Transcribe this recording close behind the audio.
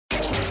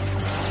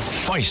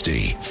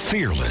Feisty,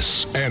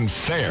 fearless, and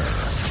fair.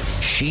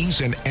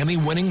 She's an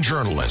Emmy-winning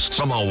journalist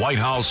from the White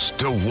House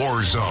to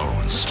war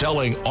zones,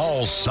 telling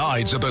all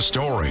sides of the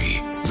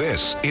story.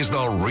 This is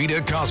the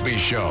Rita Cosby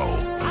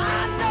Show.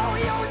 I know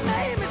your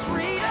name is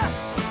Rita,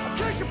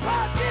 'cause your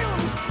perfume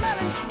is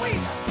smelling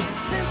sweeter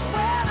since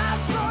when I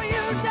saw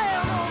you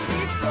down on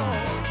the floor.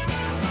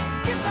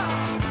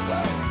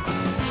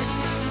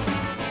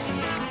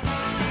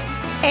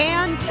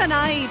 And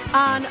tonight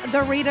on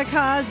the Rita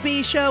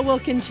Cosby Show, we'll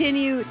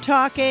continue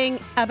talking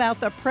about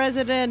the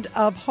president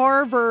of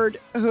Harvard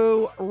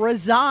who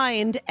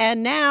resigned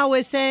and now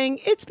is saying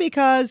it's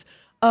because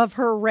of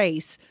her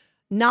race,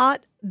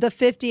 not the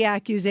 50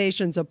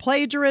 accusations of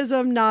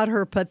plagiarism, not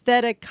her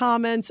pathetic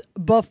comments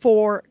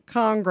before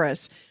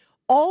Congress.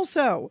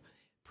 Also,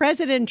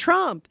 President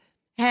Trump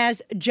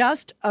has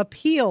just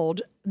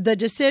appealed the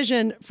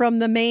decision from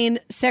the Maine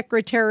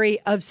Secretary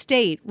of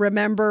State.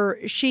 Remember,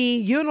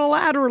 she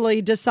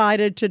unilaterally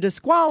decided to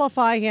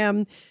disqualify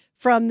him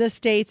from the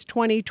state's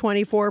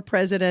 2024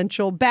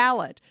 presidential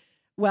ballot.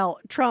 Well,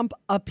 Trump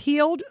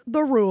appealed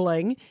the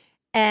ruling,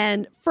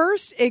 and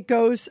first it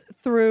goes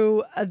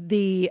through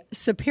the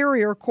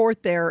Superior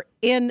Court there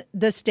in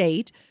the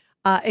state.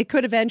 It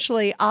could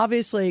eventually,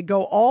 obviously,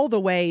 go all the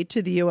way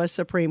to the U.S.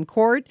 Supreme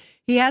Court.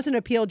 He hasn't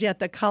appealed yet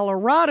the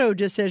Colorado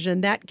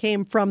decision. That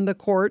came from the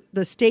court,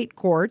 the state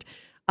court.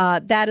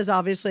 That is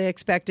obviously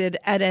expected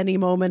at any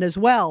moment as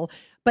well.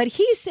 But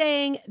he's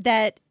saying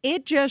that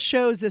it just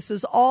shows this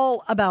is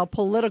all about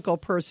political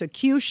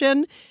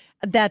persecution,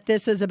 that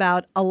this is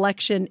about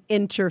election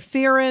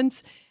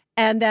interference,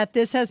 and that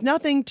this has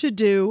nothing to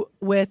do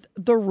with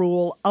the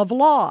rule of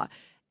law.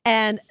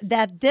 And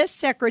that this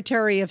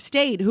Secretary of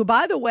State, who,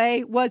 by the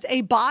way, was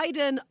a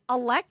Biden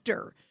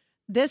elector,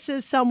 this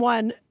is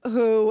someone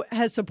who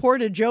has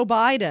supported Joe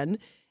Biden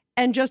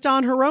and just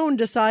on her own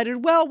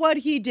decided, well, what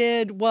he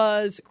did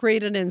was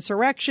create an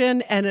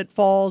insurrection and it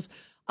falls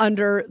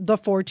under the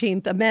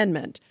 14th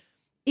Amendment.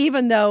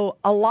 Even though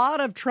a lot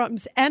of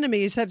Trump's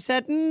enemies have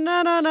said,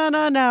 no,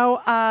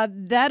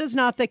 that is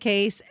not the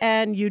case.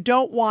 And you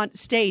don't want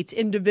states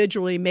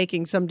individually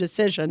making some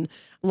decision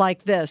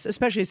like this,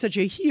 especially such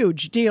a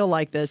huge deal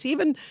like this.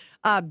 Even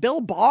Bill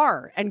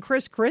Barr and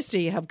Chris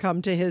Christie have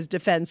come to his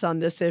defense on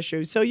this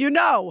issue. So you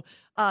know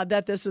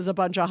that this is a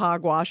bunch of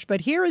hogwash.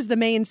 But here is the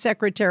Maine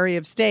Secretary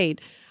of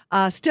State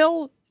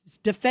still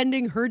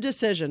defending her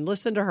decision.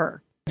 Listen to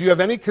her. Do you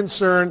have any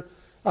concern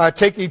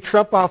taking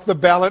Trump off the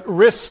ballot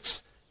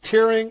risks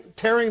tearing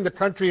the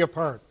country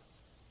apart?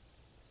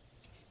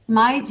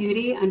 My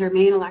duty under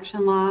Maine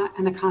election law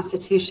and the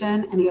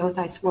Constitution and the oath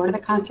I swore to the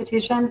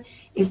Constitution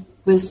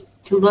was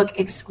to look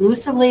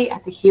exclusively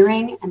at the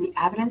hearing and the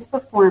evidence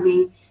before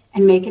me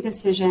and make a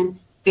decision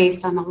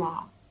based on the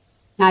law.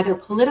 Neither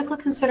political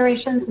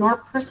considerations nor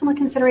personal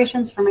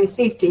considerations for my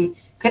safety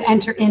could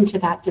enter into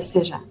that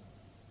decision.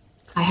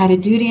 I had a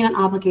duty and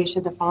an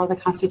obligation to follow the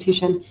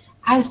Constitution,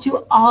 as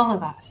do all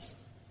of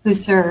us who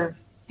serve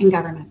in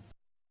government.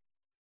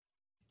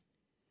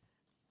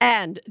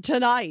 And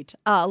tonight,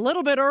 a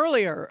little bit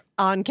earlier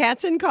on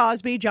Katz and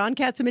Cosby, John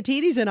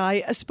Catsimatidis and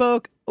I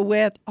spoke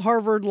with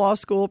Harvard Law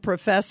School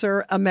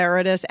professor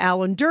emeritus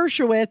Alan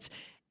Dershowitz,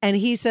 and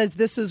he says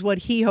this is what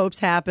he hopes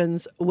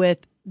happens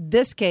with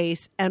this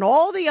case and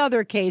all the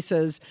other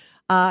cases.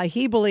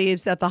 He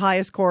believes that the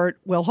highest court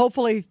will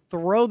hopefully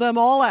throw them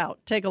all out.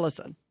 Take a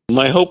listen.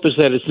 My hope is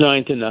that it's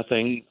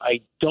 9-0.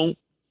 I don't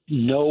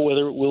know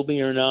whether it will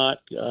be or not,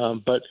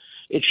 but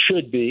it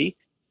should be.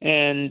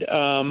 And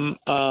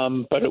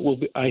but it will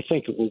be. I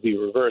think it will be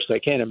reversed. I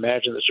can't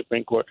imagine the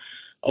Supreme Court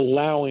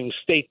allowing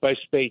state by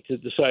state to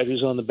decide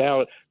who's on the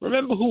ballot.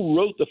 Remember who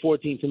wrote the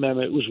 14th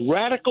Amendment? It was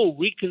radical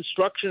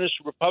Reconstructionist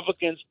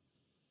Republicans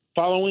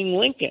following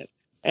Lincoln.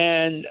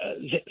 And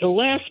the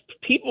last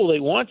people they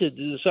wanted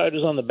to decide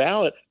who's on the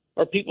ballot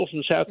are people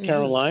from South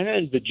Carolina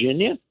and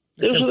Virginia.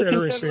 Those are the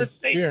Confederate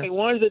states. Yeah. They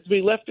wanted it to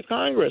be left to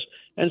Congress.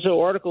 And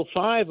so Article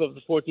 5 of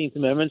the 14th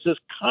Amendment says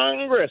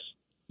Congress,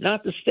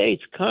 not the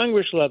states.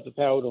 Congress will have the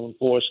power to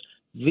enforce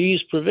these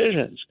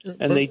provisions.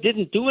 And they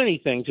didn't do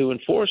anything to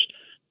enforce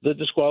the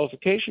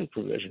disqualification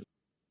provision.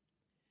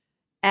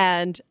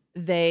 And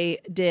they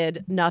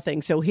did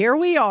nothing. So here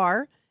we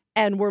are,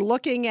 and we're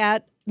looking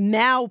at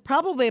now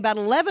probably about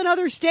 11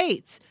 other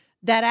states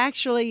that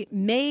actually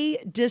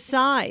may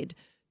decide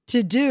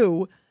to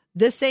do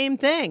the same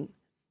thing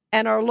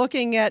and are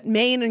looking at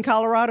Maine and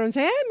Colorado and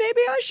say, hey,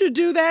 maybe I should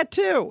do that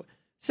too.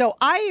 So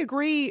I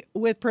agree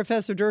with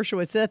Professor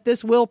Dershowitz that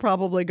this will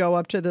probably go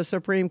up to the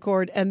Supreme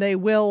Court and they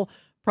will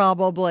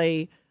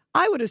probably,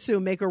 I would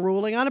assume, make a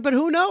ruling on it. But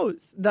who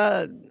knows?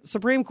 The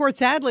Supreme Court,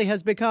 sadly,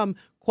 has become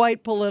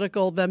quite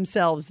political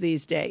themselves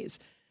these days.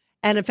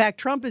 And in fact,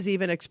 Trump has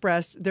even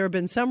expressed, there have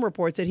been some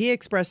reports that he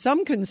expressed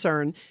some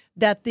concern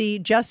that the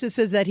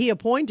justices that he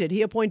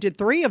appointed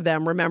 3 of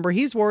them, remember,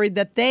 he's worried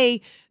that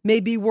they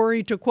may be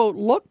worried to, quote,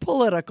 look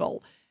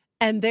political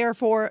and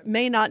therefore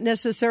may not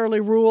necessarily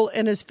rule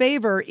in his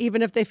favor,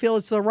 even if they feel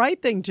it's the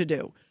right thing to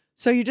do.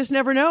 So you just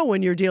never know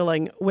when you're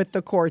dealing with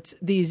the courts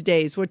these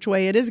days, which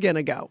way it is going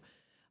to go.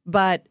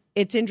 But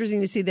it's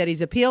interesting to see that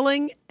he's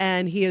appealing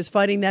and he is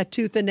fighting that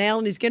tooth and nail,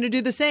 and he's going to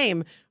do the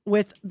same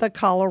with the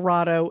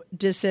Colorado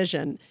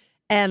decision.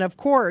 And of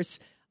course,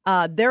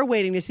 they're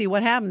waiting to see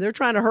what happens. They're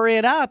trying to hurry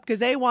it up because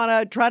they want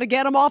to try to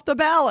get him off the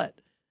ballot.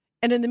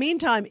 And in the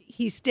meantime,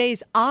 he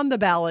stays on the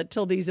ballot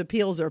till these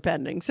appeals are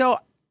pending. So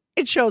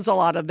it shows a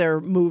lot of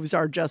their moves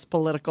are just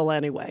political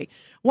anyway.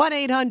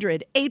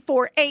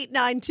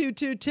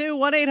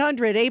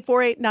 1-800-848-9222.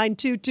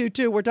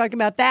 1-800-848-9222. We're talking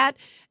about that.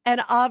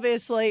 And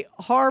obviously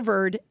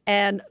Harvard,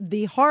 and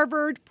the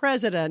Harvard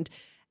president,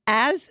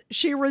 as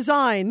she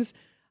resigns,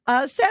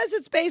 says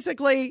it's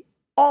basically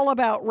all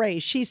about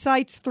race. She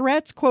cites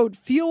threats, quote,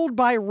 fueled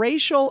by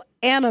racial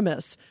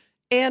animus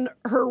in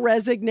her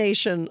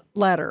resignation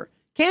letter.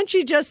 Can't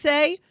she just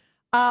say,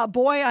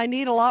 boy, I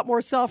need a lot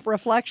more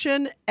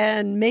self-reflection,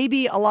 and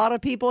maybe a lot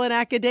of people in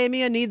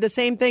academia need the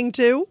same thing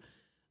too?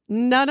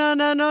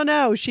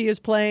 No. She is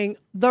playing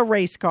the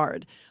race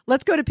card.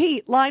 Let's go to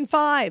Pete, line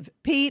 5.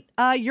 Pete,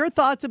 your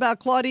thoughts about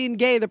Claudine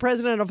Gay, the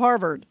president of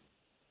Harvard.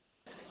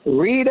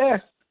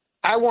 Rita,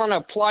 I want to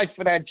apply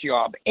for that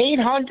job.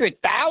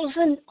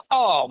 800,000?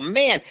 Oh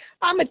man,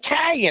 I'm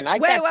Italian.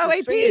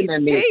 Wait, Pete.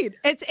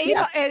 It's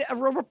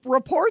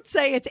reports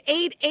say it's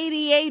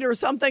 888 or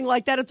something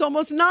like that. It's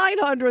almost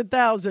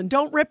 900,000.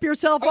 Don't rip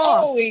yourself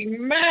off. Holy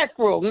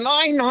mackerel!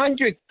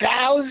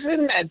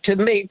 900,000 to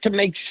make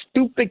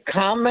stupid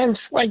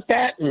comments like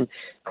that and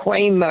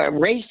claim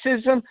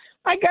racism.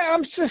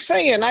 I'm just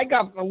saying, I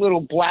got a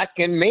little black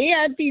in me.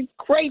 I'd be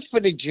great for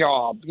the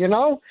job, you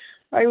know.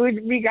 I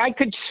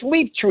could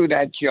sleep through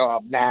that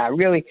job now.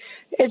 Really,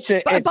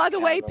 by the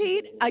way,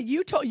 Pete,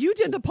 you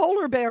did the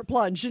polar bear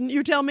plunge, didn't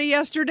you tell me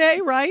yesterday,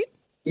 right?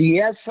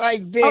 Yes, I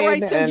did. All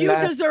right, so you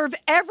deserve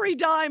every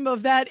dime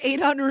of that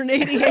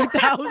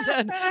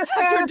 $888,000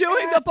 after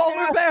doing the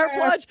polar bear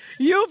plunge.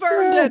 You've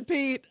earned it,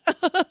 Pete.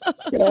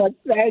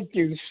 Thank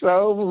you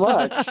so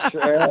much.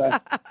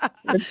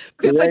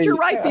 But you're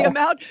right. The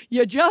amount,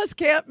 you just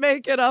can't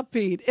make it up,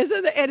 Pete.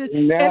 Isn't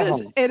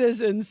it? It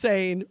is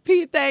insane.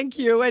 Pete, thank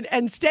you,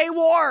 and stay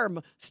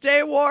warm.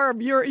 Stay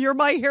warm. You're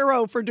my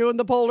hero for doing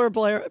the polar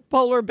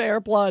bear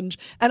plunge,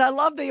 and I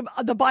love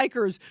the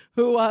bikers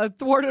who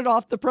thwarted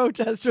off the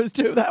protesters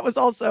too. That was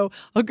also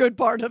a good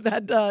part of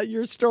that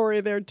your story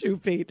there too,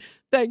 Pete.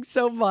 Thanks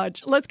so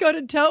much. Let's go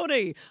to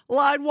Tony,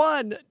 line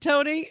 1.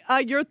 Tony,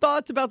 your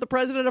thoughts about the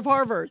president of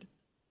Harvard?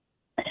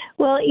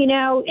 Well,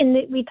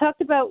 we talked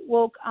about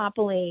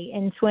wokeopoly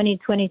in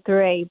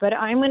 2023, but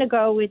I'm going to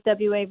go with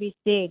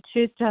WABC,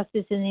 Truth,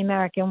 Justice, and the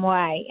American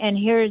Way. And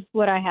here's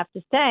what I have to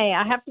say.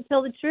 I have to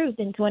tell the truth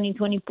in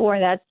 2024.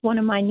 That's one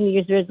of my New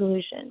Year's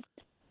resolutions.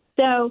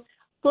 So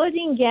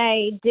Claudine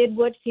Gay did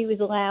what she was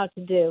allowed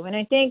to do. And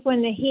I think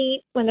when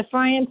the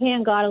frying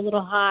pan got a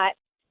little hot,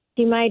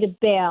 she might have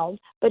bailed,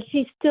 but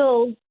she's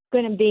still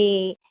going to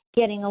be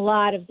getting a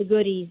lot of the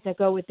goodies that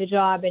go with the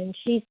job, and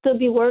she'd still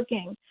be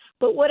working.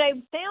 But what I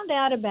found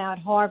out about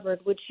Harvard,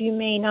 which you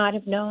may not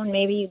have known,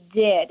 maybe you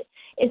did,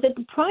 is that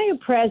the prior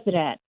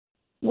president,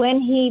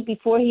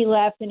 before he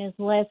left in his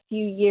last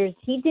few years,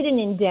 he did an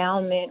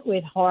endowment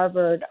with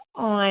Harvard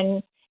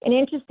on an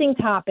interesting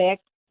topic,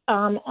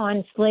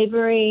 on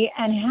slavery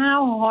and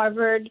how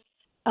Harvard,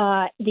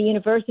 the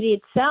university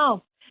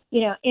itself,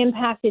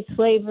 impacted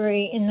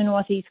slavery in the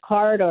Northeast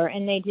Corridor.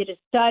 And they did a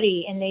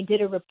study and they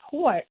did a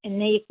report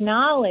and they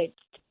acknowledged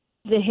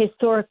the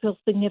historical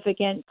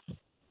significance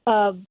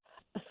of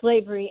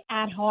slavery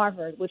at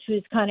Harvard, which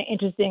was kind of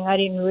interesting. I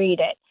didn't read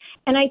it.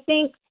 And I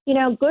think,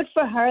 good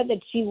for her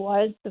that she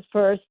was the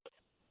first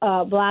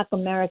Black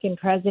American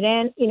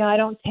president. I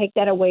don't take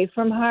that away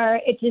from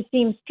her. It just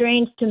seems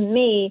strange to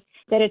me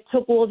that it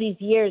took all these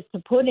years to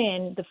put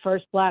in the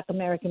first Black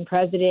American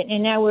president.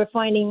 And now we're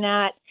finding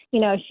that,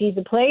 she's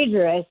a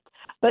plagiarist.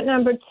 But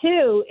number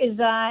two is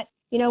that,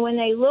 when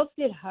they looked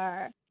at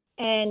her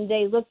and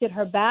they looked at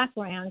her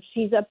background,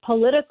 she's a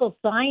political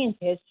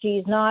scientist.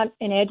 She's not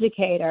an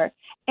educator.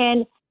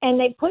 And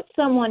they put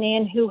someone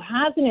in who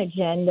has an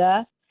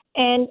agenda.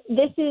 And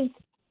this is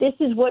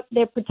what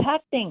they're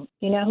protecting,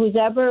 who's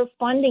ever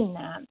funding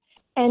them.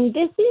 And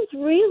this is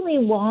really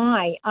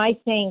why I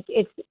think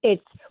it's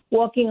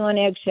walking on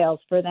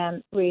eggshells for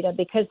them, Rita,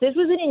 because this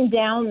was an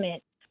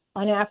endowment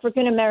on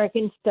African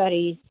American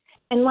studies.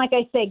 And like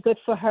I say, good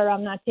for her.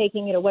 I'm not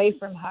taking it away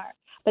from her.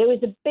 But it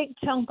was a big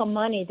chunk of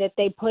money that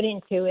they put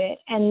into it,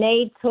 and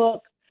they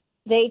took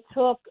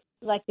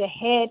like the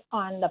hit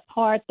on the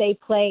part they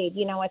played,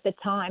 at the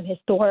time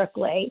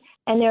historically,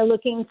 and they're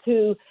looking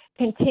to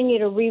continue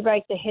to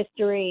rewrite the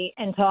history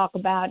and talk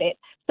about it.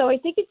 So I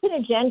think it's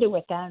an agenda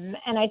with them,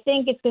 and I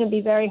think it's going to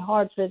be very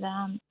hard for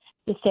them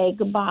to say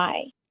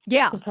goodbye.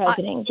 Yeah, to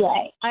President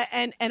Gay.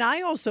 And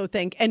I also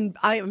think, and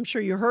I'm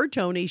sure you heard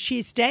Tony,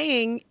 she's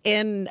staying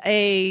in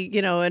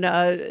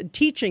a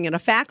teaching in a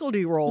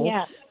faculty role.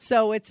 Yeah.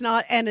 So it's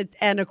not,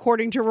 and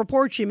according to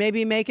reports, she may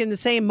be making the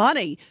same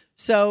money.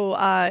 So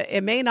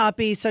it may not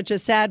be such a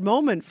sad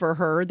moment for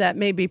her. That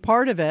may be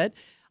part of it.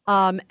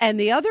 And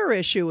the other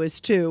issue is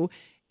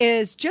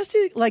just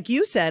like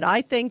you said,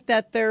 I think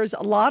that there's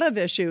a lot of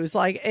issues.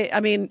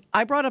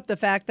 I brought up the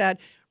fact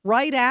that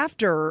right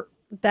after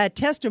that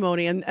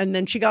testimony, and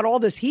then she got all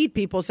this heat.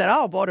 People said,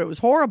 oh, boy, it was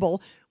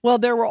horrible. Well,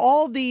 there were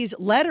all these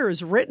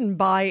letters written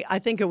by, I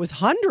think it was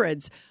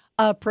hundreds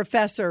of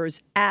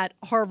professors at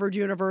Harvard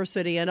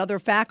University and other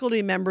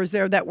faculty members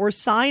there that were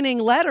signing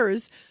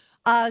letters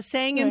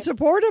saying in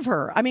support of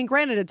her. I mean,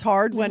 granted, it's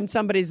hard when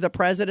somebody's the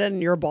president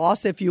and your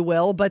boss, if you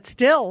will, but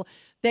still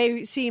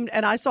they seemed,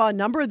 and I saw a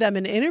number of them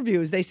in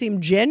interviews, they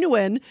seemed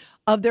genuine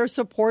of their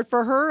support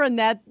for her and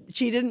that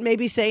she didn't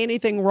maybe say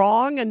anything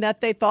wrong and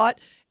that they thought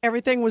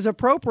everything was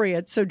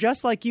appropriate. So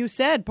just like you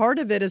said, part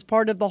of it is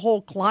part of the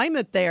whole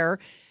climate there.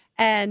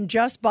 And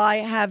just by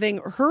having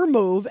her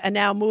move and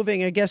now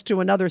moving, I guess,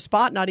 to another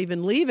spot, not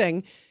even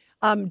leaving,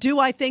 do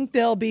I think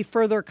they'll be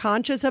further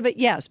conscious of it?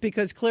 Yes,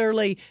 because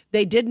clearly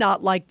they did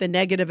not like the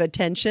negative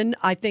attention.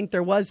 I think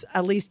there was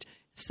at least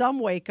some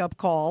wake-up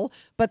call,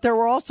 but there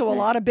were also a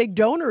lot of big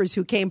donors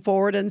who came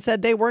forward and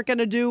said they weren't going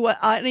to do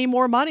any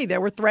more money. They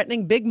were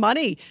threatening big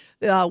money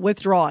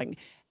withdrawing.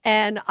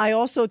 And I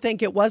also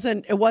think it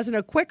wasn't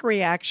a quick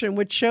reaction,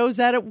 which shows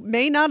that it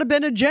may not have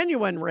been a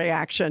genuine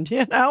reaction.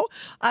 You know,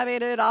 I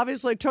mean, it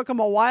obviously took them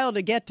a while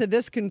to get to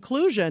this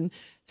conclusion.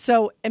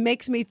 So it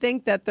makes me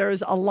think that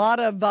there's a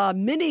lot of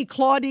mini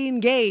Claudine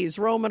Gays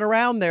roaming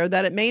around there,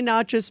 that it may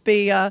not just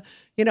be a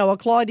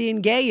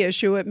Claudine Gay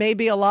issue. It may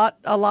be a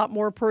lot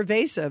more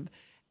pervasive.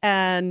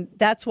 And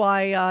that's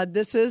why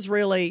this is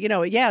really,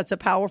 it's a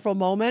powerful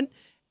moment.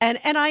 And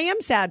I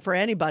am sad for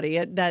anybody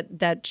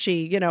that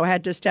she,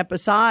 had to step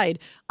aside.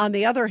 On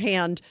the other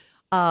hand,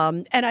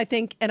 and I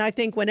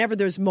think whenever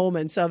there's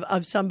moments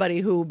of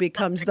somebody who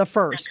becomes the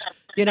first,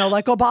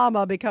 like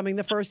Obama becoming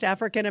the first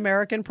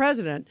African-American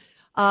president,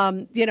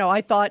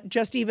 I thought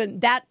just even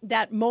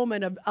that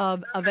moment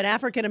of an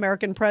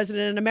African-American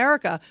president in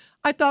America,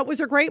 I thought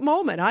was a great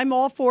moment. I'm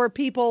all for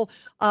people,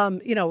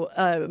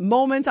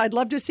 moments. I'd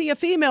love to see a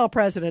female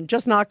president,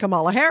 just not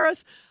Kamala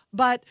Harris,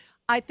 but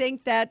I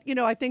think that,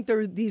 I think there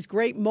are these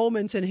great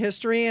moments in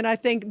history, and I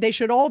think they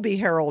should all be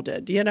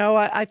heralded.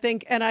 I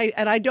think, and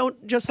I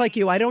don't, just like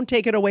you, I don't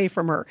take it away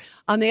from her.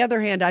 On the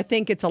other hand, I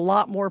think it's a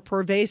lot more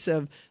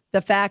pervasive,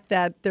 the fact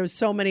that there's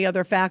so many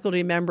other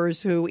faculty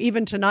members who,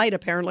 even tonight,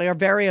 apparently are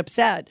very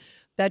upset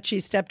that she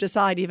stepped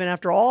aside, even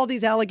after all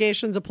these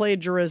allegations of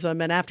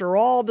plagiarism and after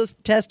all this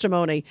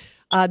testimony.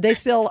 They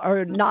still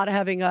are not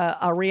having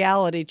a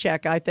reality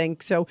check, I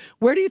think. So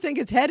where do you think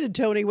it's headed,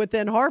 Tony,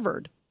 within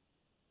Harvard?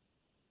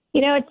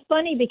 It's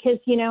funny because,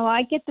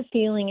 I get the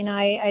feeling, and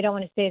I don't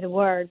want to say the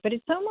word, but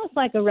it's almost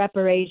like a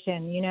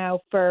reparation,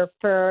 for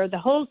the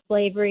whole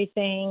slavery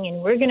thing.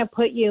 And we're going to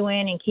put you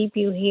in and keep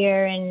you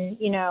here. And,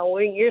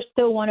 you're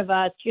still one of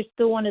us. You're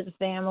still one of the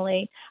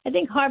family. I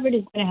think Harvard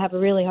is going to have a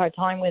really hard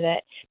time with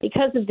it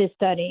because of this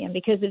study and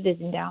because of this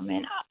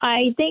endowment.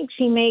 I think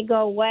she may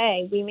go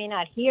away. We may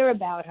not hear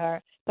about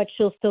her, but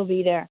she'll still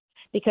be there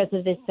because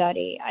of this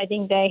study. I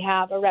think they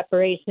have a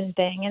reparation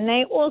thing, and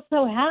they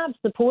also have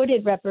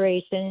supported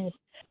reparations,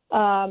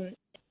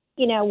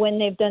 when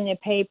they've done their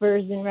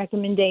papers and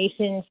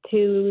recommendations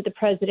to the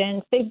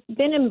presidents. They've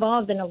been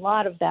involved in a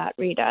lot of that,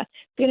 Rita.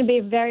 It's going to be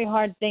a very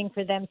hard thing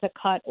for them to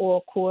cut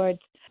all cords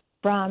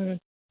from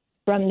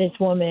this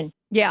woman.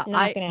 Yeah, it's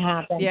not going to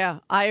happen. Yeah,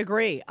 I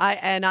agree.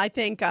 I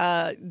think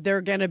there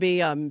are going to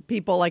be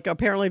people, like,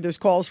 apparently there's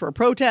calls for a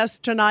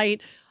protest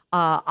tonight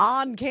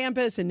on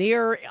campus and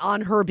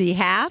on her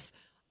behalf.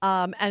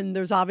 And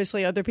there's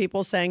obviously other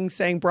people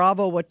saying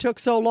bravo, what took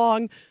so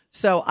long.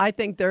 So I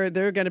think they're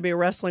going to be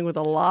wrestling with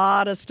a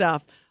lot of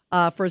stuff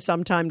for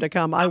some time to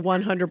come. I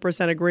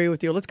 100% agree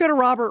with you. Let's go to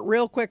Robert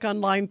real quick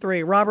on line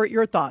 3. Robert,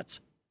 your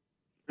thoughts.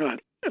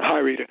 Hi,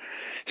 Rita.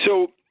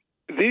 So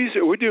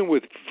we're dealing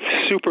with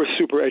super,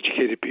 super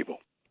educated people.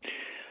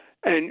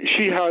 And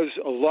she has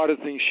a lot of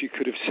things she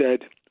could have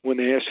said when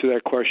they asked her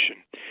that question.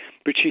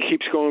 But she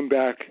keeps going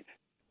back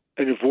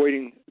and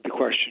avoiding the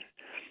question.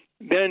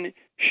 Then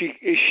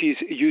she's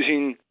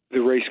using the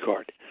race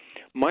card.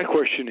 My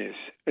question is,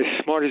 as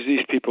smart as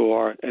these people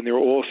are, and they're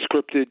all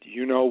scripted,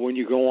 when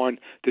you go on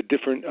the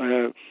different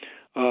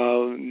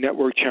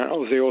network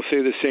channels, they all say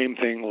the same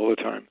thing all the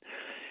time.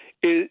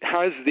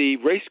 Has the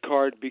race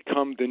card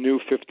become the new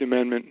Fifth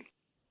Amendment?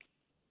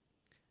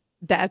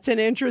 That's an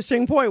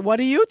interesting point. What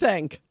do you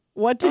think?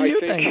 What do you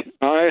think?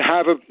 I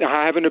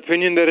have an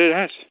opinion that it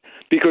has.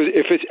 Because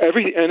if it's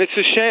and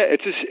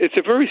it's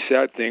a very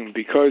sad thing,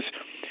 because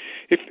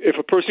if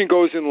a person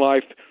goes in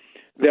life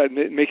that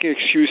making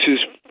excuses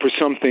for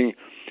something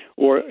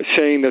or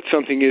saying that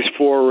something is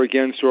for or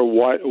against or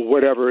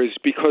whatever is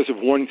because of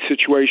one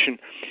situation,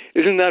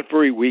 isn't that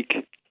very weak?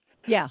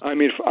 Yeah. I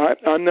mean,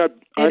 I'm not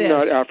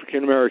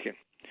African American,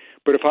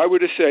 but if I were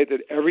to say that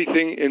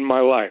everything in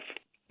my life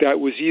that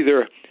was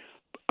either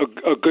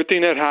a good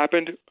thing that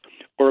happened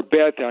or a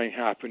bad thing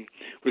happened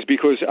was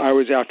because I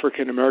was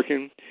African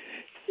American,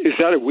 is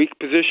that a weak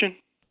position?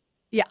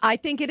 Yeah, I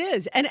think it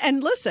is.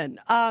 And listen,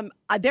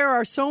 there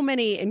are so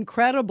many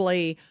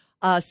incredibly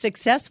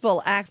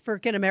successful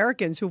African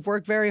Americans who've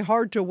worked very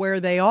hard to where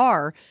they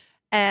are,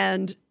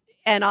 and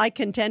I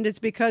contend it's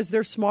because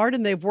they're smart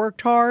and they've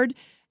worked hard,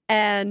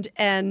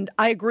 And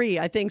I agree.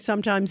 I think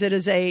sometimes it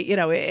is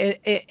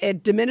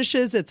it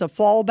diminishes. It's a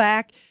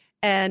fallback.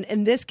 And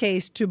in this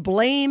case, to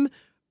blame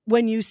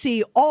when you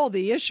see all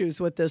the issues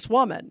with this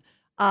woman,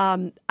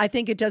 I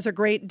think it does a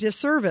great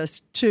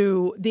disservice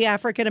to the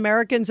African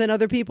Americans and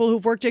other people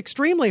who've worked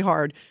extremely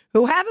hard,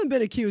 who haven't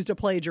been accused of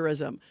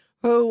plagiarism,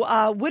 who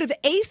would have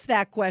aced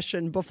that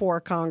question before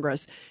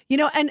Congress.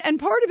 And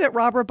part of it,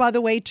 Robert, by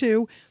the way,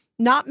 too,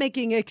 not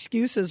making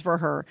excuses for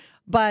her.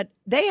 But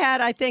they had,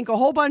 I think, a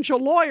whole bunch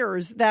of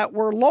lawyers that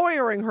were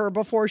lawyering her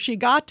before she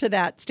got to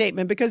that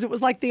statement, because it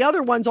was like the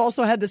other ones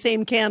also had the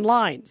same canned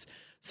lines.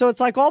 So it's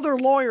like all their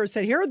lawyers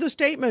said, here are the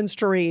statements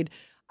to read.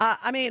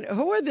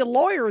 Who are the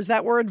lawyers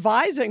that were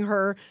advising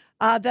her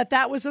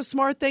that was a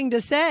smart thing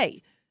to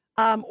say?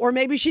 Or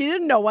maybe she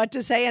didn't know what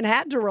to say and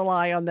had to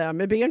rely on them.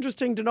 It'd be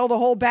interesting to know the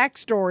whole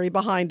backstory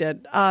behind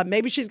it.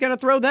 Maybe she's going to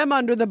throw them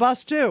under the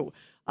bus, too.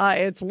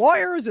 It's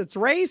lawyers, it's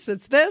race,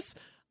 it's this.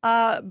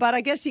 But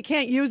I guess you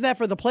can't use that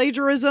for the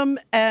plagiarism.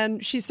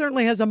 And she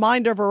certainly has a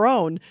mind of her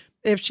own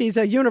if she's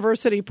a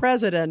university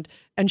president,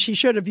 and she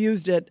should have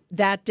used it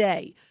that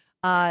day.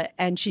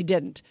 And she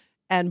didn't.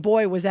 And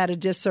boy, was that a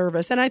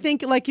disservice. And I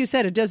think, like you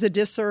said, it does a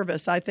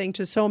disservice, I think,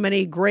 to so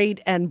many great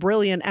and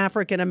brilliant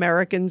African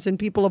Americans and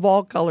people of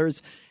all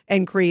colors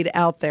and creed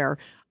out there.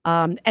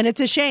 And it's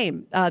a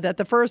shame that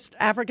the first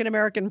African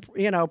American,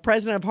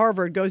 president of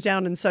Harvard goes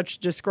down in such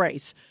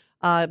disgrace.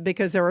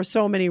 Because there are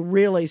so many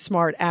really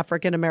smart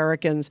African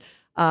Americans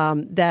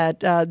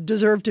that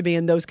deserve to be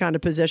in those kind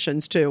of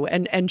positions, too,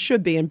 and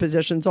should be in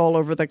positions all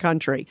over the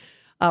country.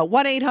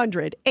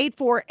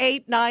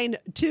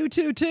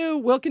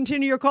 1-800-848-9222. We'll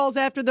continue your calls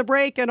after the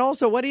break. And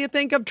also, what do you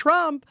think of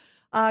Trump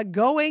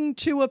going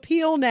to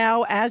appeal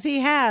now, as he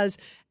has,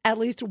 at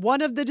least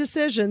one of the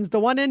decisions, the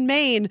one in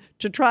Maine,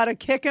 to try to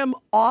kick him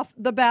off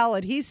the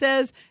ballot? He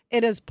says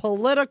it is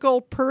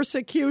political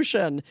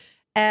persecution.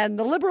 And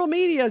the liberal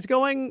media is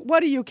going,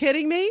 what, are you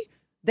kidding me?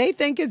 They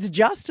think it's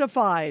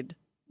justified.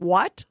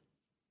 What?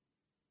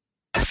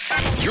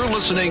 You're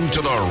listening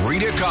to The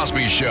Rita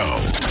Cosby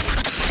Show.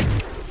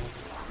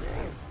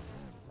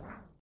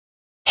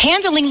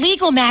 Handling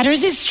legal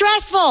matters is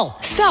stressful.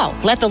 So,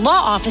 let the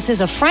law offices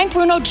of Frank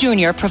Bruno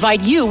Jr.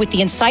 provide you with the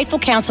insightful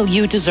counsel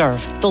you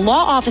deserve. The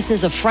law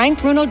offices of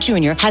Frank Bruno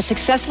Jr. has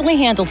successfully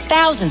handled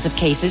thousands of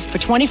cases for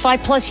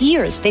 25 plus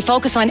years. They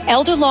focus on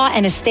elder law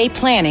and estate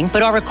planning,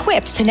 but are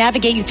equipped to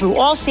navigate you through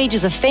all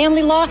stages of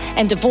family law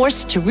and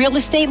divorce to real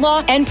estate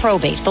law and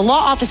probate. The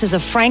law offices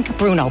of Frank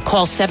Bruno.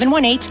 Call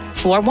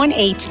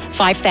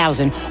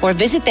 718-418-5000 or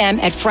visit them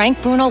at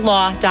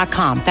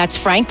frankbrunolaw.com. That's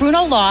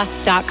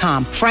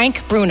frankbrunolaw.com.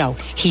 Frank Bruno.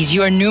 He's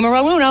your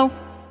numero uno.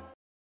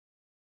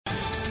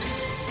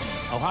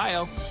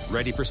 Ohio,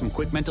 ready for some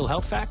quick mental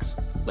health facts?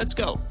 Let's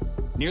go.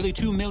 Nearly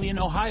 2 million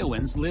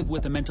Ohioans live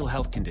with a mental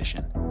health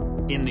condition.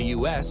 In the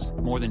U.S.,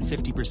 more than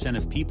 50%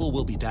 of people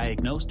will be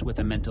diagnosed with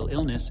a mental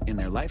illness in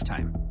their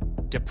lifetime.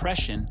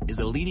 Depression is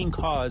a leading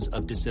cause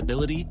of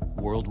disability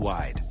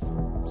worldwide.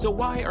 So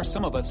why are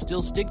some of us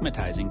still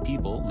stigmatizing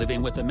people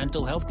living with a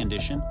mental health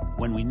condition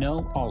when we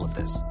know all of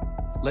this?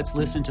 Let's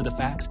listen to the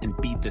facts and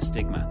beat the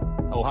stigma.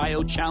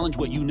 Ohio, challenge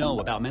what you know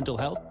about mental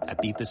health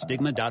at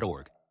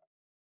beatthestigma.org.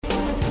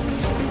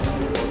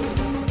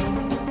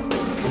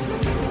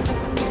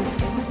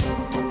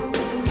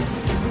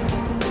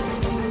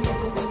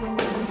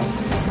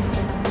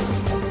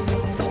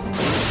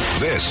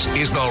 This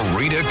is The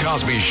Rita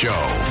Cosby Show.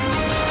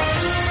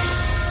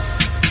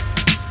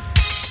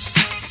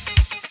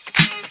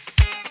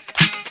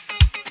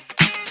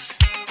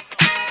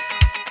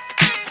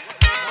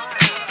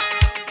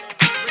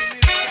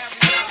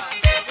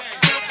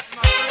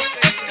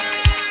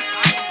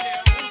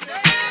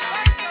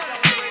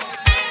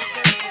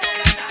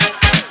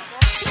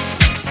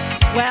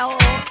 Well,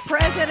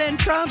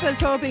 President Trump is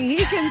hoping he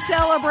can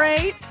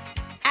celebrate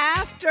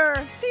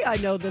after. See, I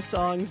know the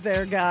songs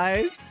there,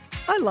 guys.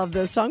 I love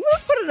this song.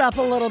 Let's put it up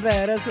a little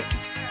bit. This is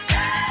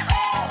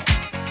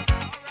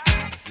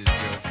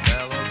your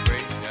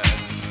celebration.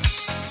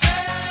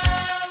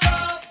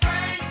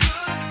 Celebrate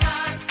good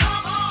times.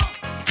 Come on.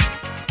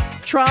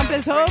 Trump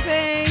is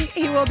hoping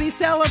he will be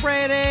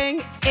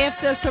celebrating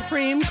if the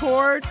Supreme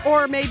Court,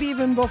 or maybe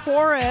even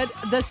before it,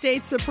 the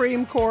state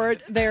Supreme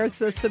Court, there's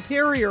the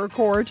Superior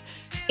Court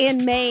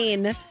in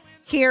Maine,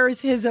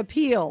 hears his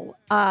appeal.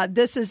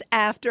 This is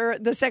after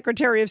the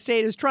Secretary of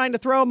State is trying to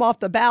throw him off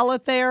the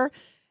ballot there.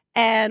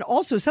 And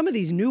also, some of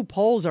these new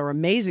polls are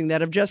amazing that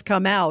have just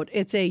come out.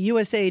 It's a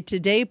USA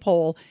Today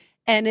poll,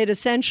 and it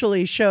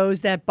essentially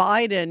shows that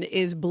Biden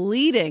is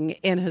bleeding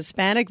in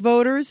Hispanic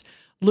voters,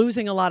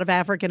 losing a lot of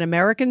African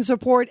American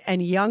support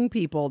and young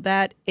people.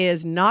 That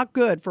is not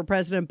good for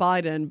President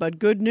Biden, but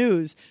good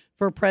news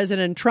for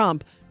President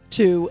Trump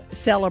to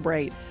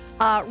celebrate.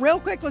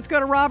 Real quick, let's go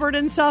to Robert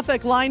in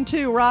Suffolk, line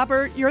 2.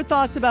 Robert, your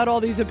thoughts about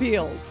all these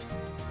appeals?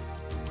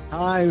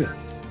 Hi.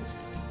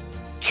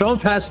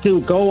 Trump has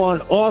to go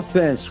on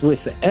offense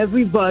with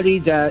everybody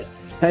that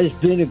has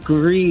been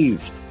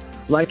aggrieved,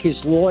 like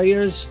his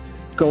lawyers.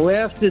 Go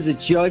after the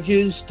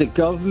judges, the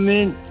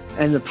government,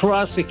 and the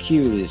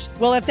prosecutors.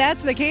 Well, if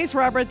that's the case,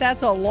 Robert,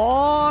 that's a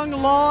long,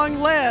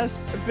 long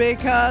list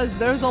because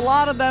there's a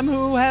lot of them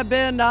who have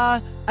been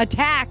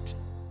attacked.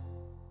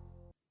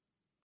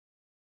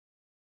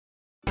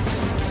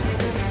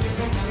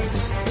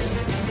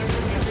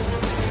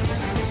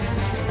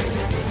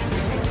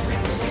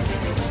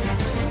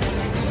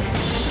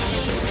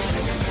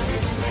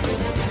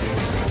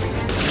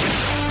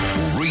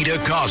 Rita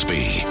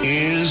Cosby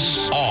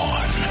is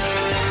on.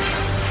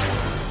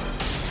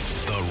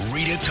 The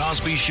Rita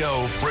Cosby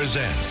Show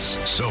presents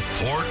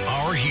Support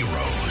Our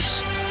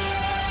Heroes.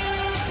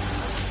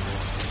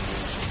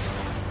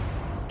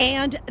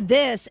 And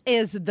this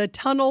is the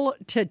Tunnel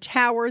to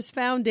Towers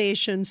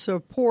Foundation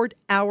Support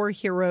Our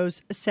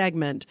Heroes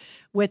segment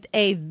with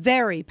a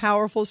very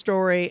powerful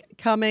story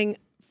coming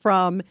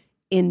from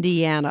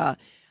Indiana.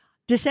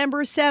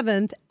 December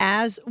 7th,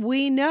 as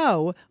we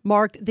know,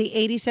 marked the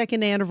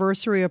 82nd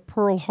anniversary of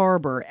Pearl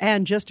Harbor.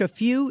 And just a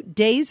few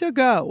days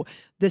ago,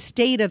 the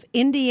state of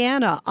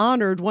Indiana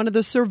honored one of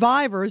the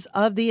survivors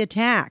of the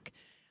attack.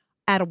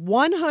 At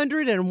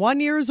 101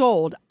 years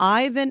old,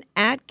 Ivan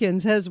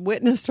Atkins has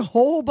witnessed a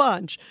whole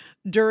bunch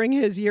during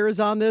his years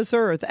on this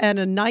earth. And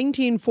in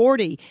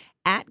 1940,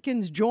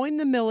 Atkins joined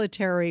the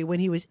military when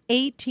he was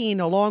 18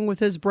 along with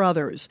his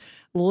brothers.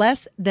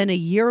 Less than a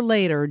year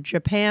later,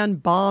 Japan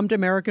bombed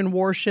American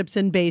warships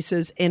and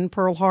bases in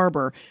Pearl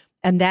Harbor.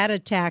 And that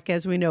attack,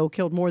 as we know,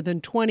 killed more than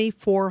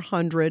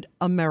 2,400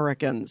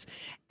 Americans.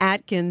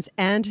 Atkins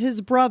and his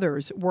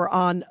brothers were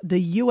on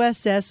the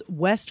USS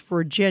West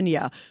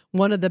Virginia,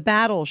 one of the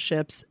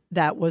battleships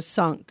that was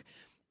sunk.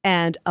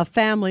 And a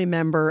family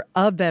member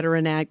of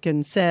veteran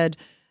Atkins said,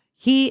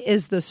 he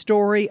is the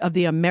story of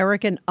the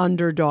American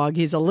underdog.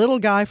 He's a little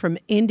guy from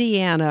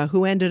Indiana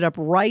who ended up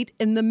right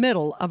in the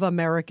middle of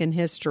American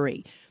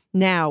history.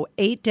 Now,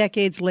 8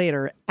 decades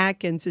later,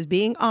 Atkins is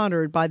being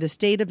honored by the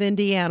state of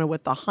Indiana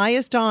with the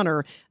highest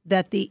honor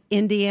that the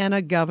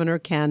Indiana governor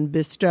can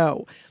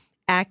bestow.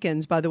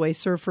 Atkins, by the way,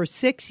 served for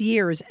 6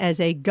 years as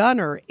a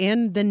gunner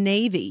in the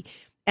Navy.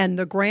 And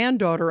the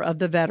granddaughter of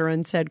the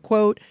veteran said,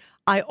 quote,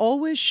 I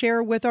always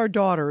share with our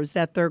daughters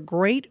that their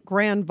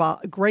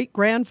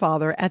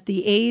great-grandfather at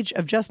the age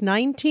of just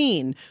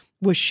 19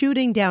 was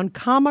shooting down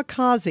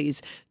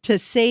kamikazes to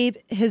save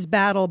his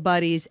battle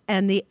buddies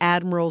and the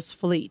admiral's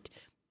fleet.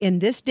 In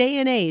this day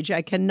and age,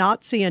 I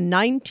cannot see a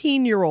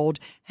 19-year-old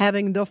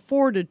having the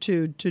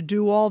fortitude to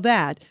do all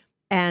that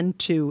and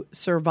to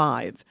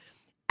survive.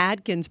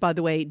 Atkins, by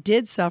the way,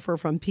 did suffer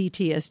from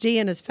PTSD,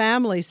 and his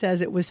family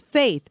says it was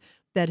faith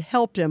that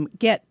helped him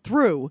get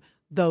through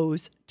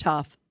those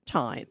tough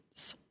times.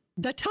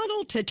 The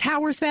Tunnel to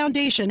Towers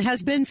Foundation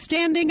has been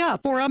standing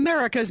up for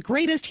America's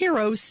greatest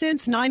heroes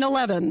since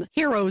 9/11.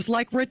 Heroes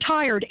like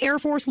retired Air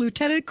Force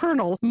Lieutenant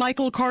Colonel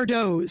Michael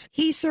Cardoz.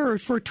 He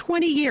served for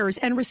 20 years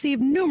and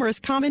received numerous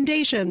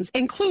commendations,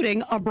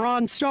 including a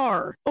Bronze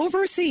Star.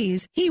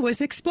 Overseas, he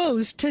was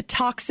exposed to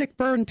toxic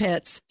burn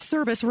pits.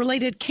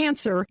 Service-related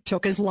cancer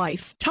took his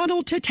life.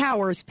 Tunnel to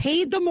Towers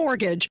paid the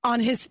mortgage on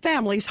his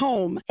family's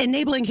home,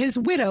 enabling his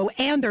widow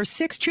and their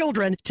 6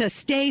 children to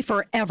stay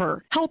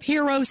forever. Help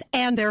heroes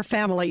and their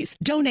families.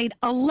 Donate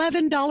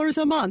 $11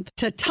 a month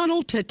to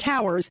Tunnel to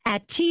Towers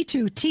at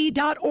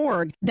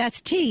T2T.org.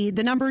 That's T,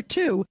 the number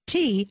 2,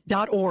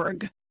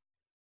 T.org.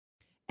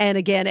 And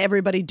again,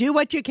 everybody do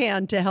what you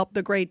can to help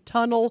the great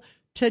Tunnel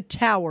to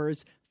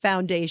Towers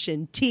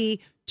Foundation,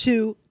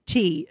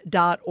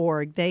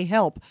 T2T.org. They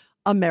help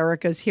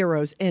America's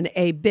heroes in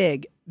a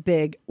big,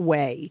 big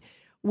way.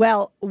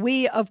 Well,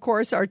 we, of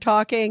course, are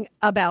talking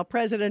about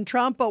President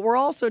Trump, but we're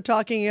also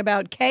talking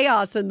about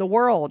chaos in the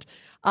world.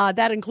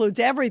 That includes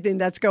everything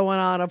that's going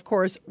on. Of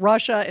course,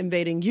 Russia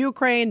invading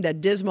Ukraine, the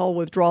dismal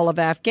withdrawal of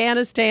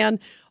Afghanistan,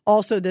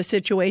 also the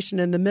situation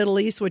in the Middle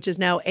East, which is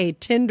now a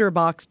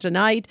tinderbox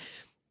tonight.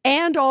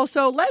 And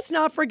also, let's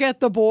not forget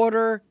the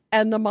border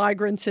and the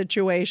migrant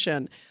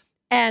situation.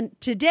 And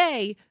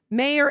today,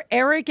 Mayor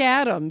Eric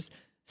Adams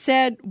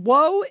said,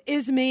 woe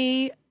is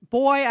me.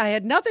 Boy, I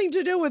had nothing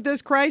to do with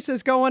this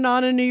crisis going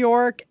on in New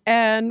York.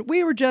 And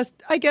we were just,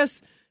 I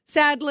guess,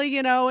 sadly,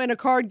 in a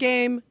card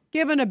game,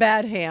 given a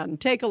bad hand.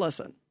 Take a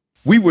listen.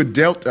 We were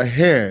dealt a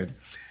hand,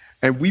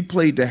 and we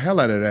played the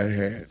hell out of that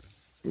hand.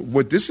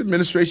 What this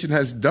administration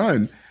has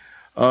done,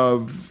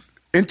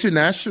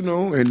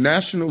 international and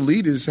national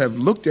leaders have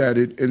looked at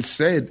it and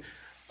said,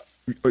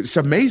 it's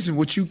amazing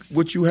what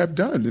you have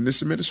done in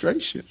this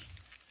administration.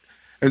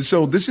 And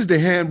so this is the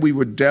hand we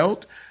were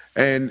dealt.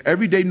 And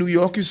everyday New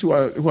Yorkers who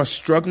are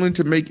struggling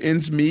to make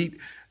ends meet,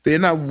 they're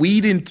not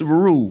weeding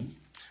through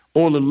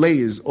all the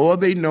layers. All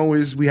they know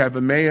is we have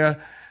a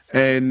mayor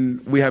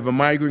and we have a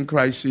migrant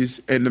crisis,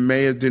 and the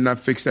mayor did not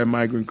fix that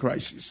migrant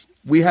crisis.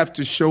 We have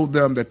to show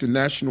them that the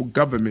national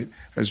government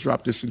has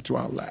dropped this into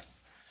our lap.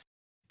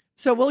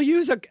 So we'll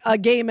use a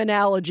game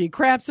analogy.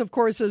 Craps, of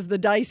course, is the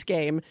dice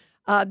game.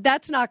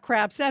 That's not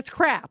craps, that's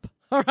crap,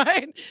 all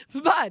right?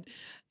 But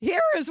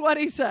here is what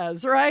he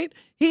says, right?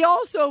 He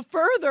also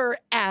further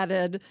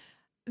added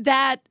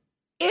that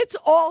it's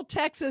all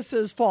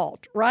Texas's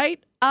fault,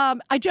 right?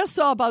 I just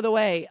saw, by the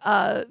way,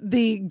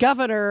 the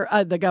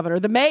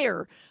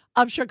mayor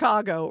of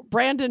Chicago,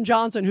 Brandon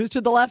Johnson, who's to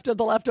the left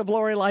of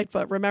Lori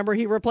Lightfoot. Remember,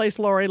 he replaced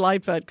Lori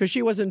Lightfoot because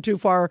she wasn't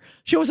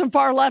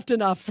far left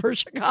enough for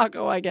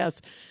Chicago, I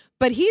guess.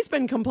 But he's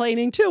been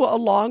complaining too,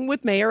 along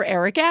with Mayor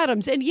Eric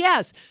Adams. And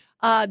yes,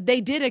 they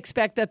did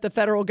expect that the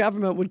federal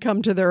government would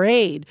come to their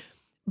aid.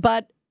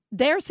 But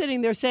they're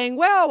sitting there saying,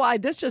 well,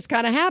 this just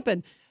kind of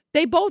happened.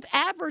 They both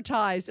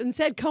advertised and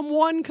said, come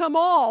one, come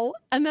all.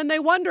 And then they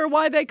wonder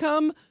why they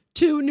come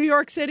to New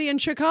York City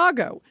and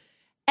Chicago.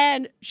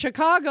 And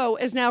Chicago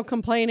is now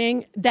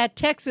complaining that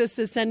Texas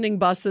is sending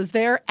buses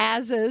there,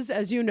 as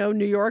you know,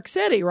 New York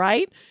City,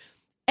 right?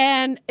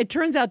 And it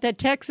turns out that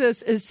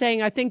Texas is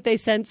saying, I think they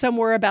sent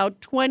somewhere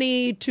about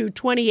 20 to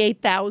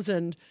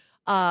 28,000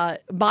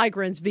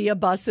 migrants via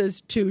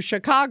buses to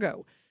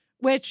Chicago,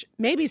 which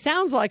maybe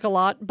sounds like a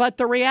lot, but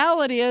the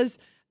reality is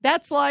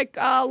that's like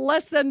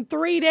less than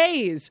 3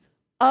 days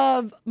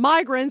of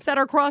migrants that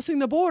are crossing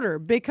the border,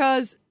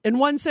 because in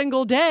one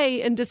single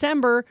day in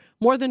December,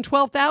 more than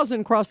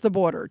 12,000 crossed the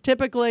border,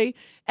 typically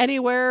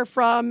anywhere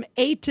from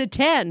 8 to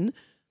 10.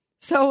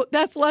 So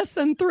that's less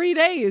than 3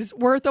 days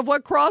worth of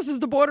what crosses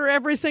the border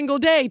every single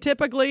day,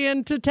 typically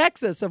into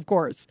Texas, of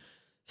course.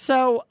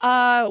 So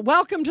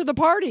welcome to the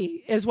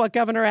party is what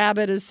Governor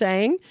Abbott is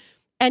saying.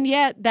 And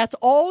yet that's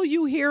all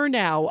you hear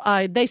now.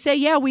 They say,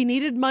 yeah, we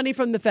needed money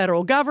from the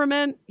federal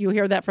government. You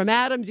hear that from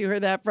Adams. You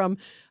hear that from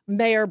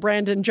Mayor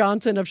Brandon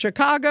Johnson of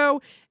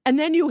Chicago. And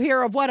then you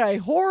hear of what a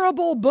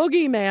horrible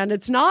boogeyman.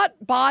 It's not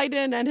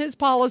Biden and his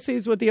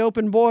policies with the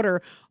open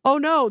border. Oh,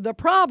 no, the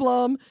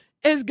problem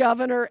is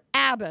Governor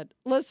Abbott.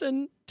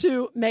 Listen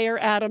to Mayor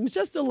Adams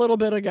just a little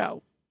bit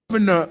ago.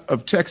 Governor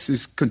of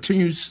Texas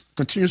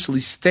continuously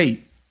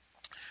state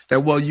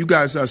that, well, you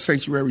guys are a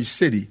sanctuary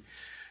city.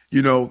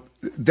 You know,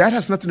 that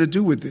has nothing to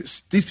do with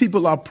this. These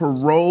people are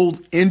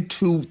paroled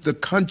into the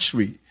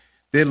country.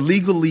 They're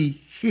legally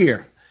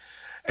here.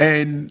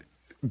 And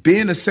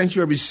being a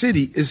sanctuary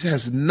city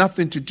has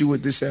nothing to do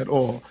with this at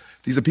all.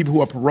 These are people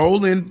who are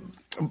paroled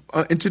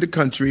into the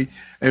country.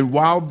 And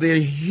while they're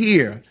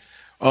here,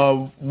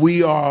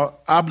 we are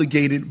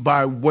obligated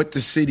by what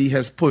the city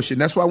has pushed.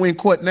 And that's why we're in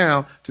court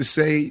now to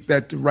say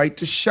that the right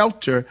to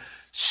shelter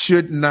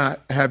should not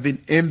have an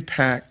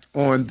impact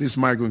on this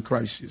migrant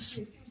crisis.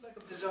 It seems like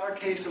a bizarre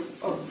case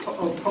of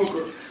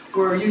poker,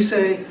 where you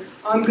say,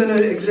 I'm going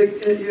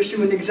to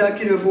issue an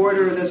executive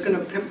order that's going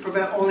to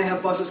prevent only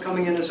have buses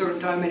coming in a certain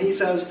time, and he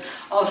says,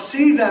 I'll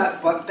see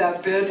that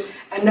bid,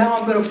 and now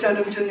I'm going to send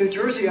him to New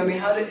Jersey. I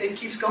mean, it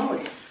keeps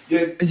going.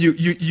 Yeah,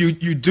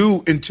 you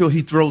do until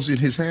he throws in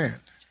his hand.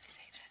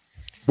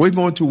 We're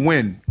going to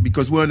win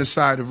because we're on the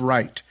side of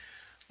right.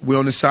 We're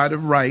on the side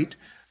of right,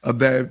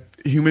 that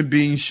human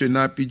beings should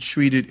not be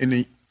treated in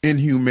an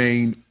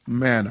inhumane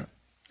manner.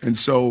 And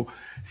so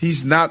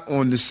he's not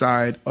on the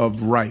side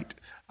of right.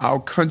 Our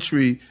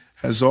country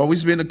has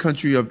always been a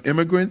country of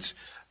immigrants,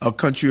 a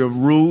country of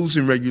rules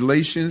and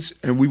regulations,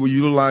 and we will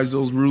utilize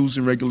those rules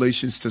and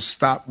regulations to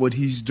stop what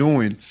he's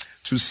doing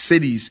to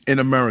cities in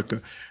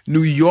America.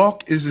 New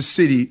York is a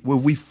city where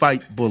we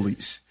fight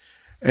bullies,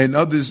 and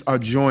others are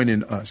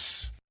joining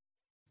us.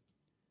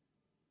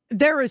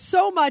 There is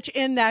so much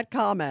in that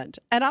comment,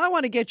 and I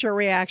want to get your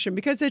reaction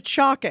because it's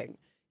shocking.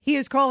 He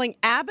is calling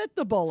Abbott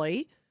the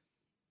bully,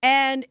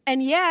 and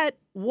yet,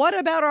 what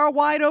about our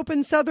wide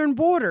open southern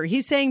border?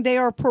 He's saying they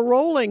are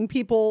paroling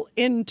people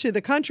into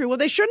the country. Well,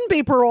 they shouldn't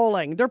be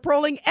paroling. They're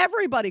paroling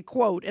everybody,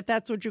 quote, if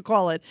that's what you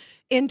call it,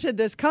 into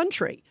this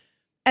country.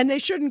 And they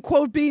shouldn't,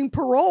 quote, being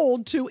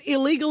paroled to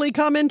illegally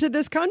come into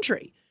this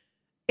country.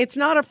 It's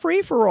not a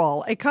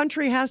free-for-all. A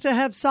country has to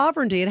have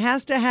sovereignty. It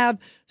has to have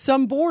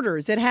some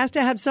borders. It has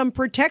to have some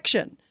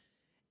protection.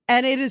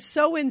 And it is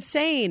so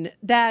insane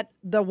that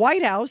the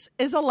White House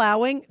is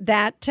allowing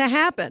that to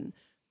happen.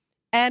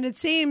 And it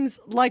seems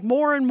like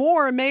more and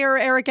more Mayor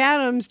Eric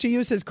Adams, to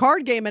use his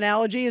card game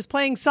analogy, is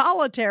playing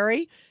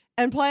solitary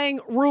and playing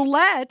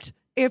roulette,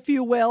 if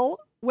you will,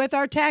 with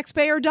our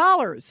taxpayer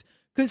dollars,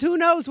 because who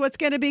knows what's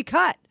going to be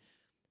cut.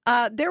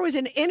 There was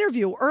an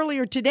interview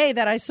earlier today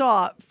that I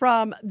saw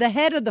from the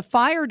head of the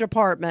fire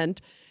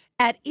department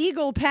at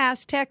Eagle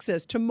Pass,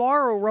 Texas.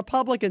 Tomorrow,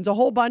 Republicans, a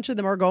whole bunch of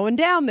them are going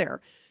down there.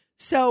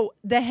 So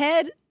the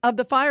head of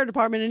the fire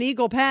department in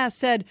Eagle Pass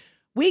said,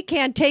 we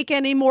can't take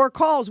any more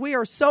calls. We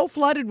are so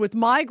flooded with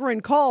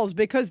migrant calls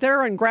because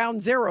they're in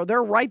ground zero.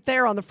 They're right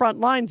there on the front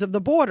lines of the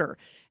border.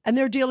 And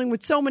they're dealing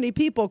with so many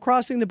people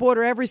crossing the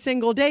border every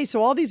single day.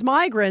 So all these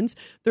migrants,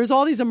 there's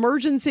all these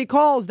emergency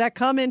calls that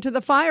come into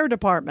the fire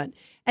department.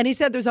 And he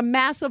said there's a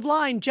massive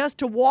line just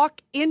to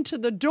walk into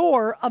the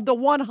door of the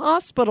one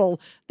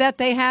hospital that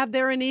they have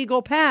there in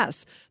Eagle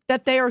Pass,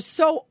 that they are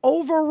so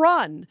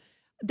overrun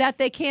that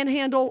they can't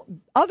handle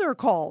other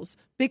calls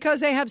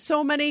because they have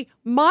so many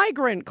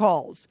migrant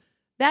calls.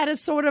 That is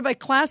sort of a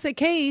classic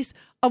case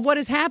of what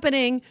is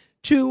happening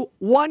to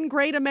one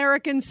great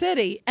American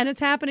city, and it's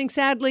happening,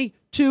 sadly,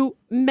 to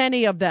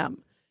many of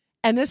them.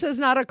 And this is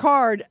not a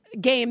card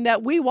game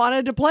that we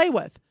wanted to play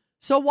with.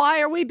 So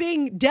why are we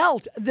being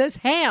dealt this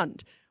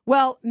hand?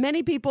 Well,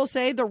 many people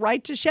say the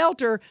right to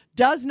shelter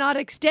does not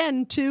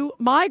extend to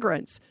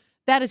migrants.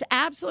 That is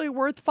absolutely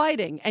worth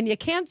fighting. And you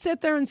can't sit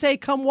there and say,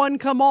 come one,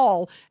 come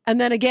all, and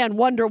then again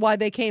wonder why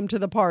they came to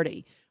the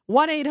party.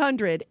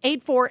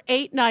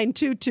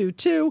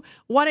 1-800-848-9222,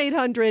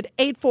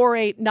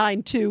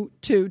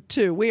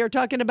 1-800-848-9222. We are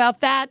talking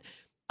about that,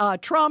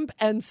 Trump,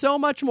 and so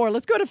much more.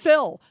 Let's go to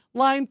Phil,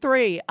 line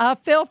 3.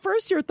 Phil,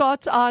 first your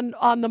thoughts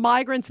on the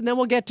migrants, and then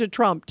we'll get to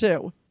Trump,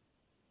 too.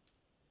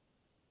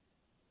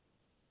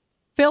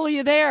 Phil, are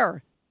you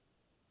there?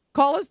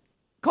 Call us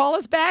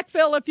back,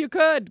 Phil, if you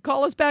could.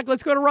 Call us back.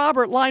 Let's go to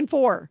Robert, line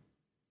 4.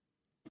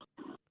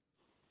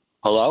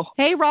 Hello?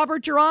 Hey,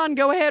 Robert, you're on.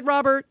 Go ahead,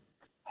 Robert.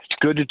 It's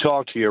good to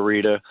talk to you,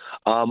 Rita.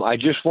 I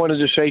just wanted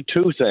to say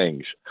two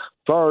things.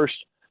 First,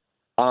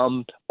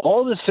 all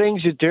the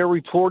things that they're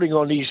reporting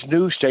on these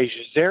news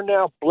stations, they're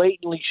now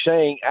blatantly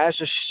saying as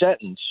a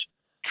sentence,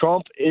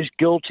 Trump is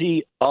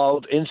guilty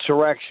of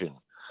insurrection.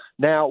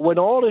 Now, when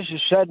all this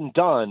is said and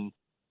done,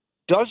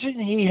 doesn't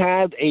he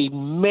have a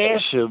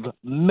massive,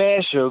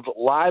 massive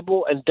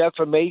libel and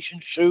defamation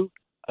suit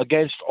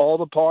against all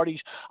the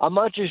parties? I'm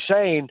not just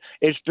saying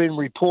it's been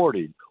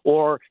reported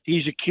or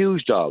he's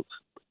accused of.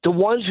 The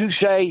ones who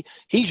say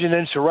he's an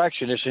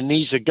insurrectionist and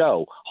needs to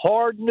go,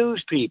 hard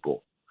news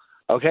people.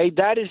 Okay,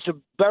 that is the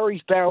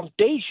very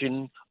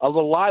foundation of a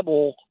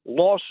libel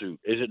lawsuit,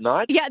 is it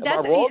not? Yeah,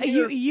 that's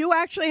you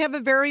actually have a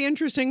very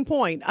interesting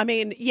point. I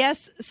mean,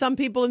 yes, some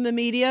people in the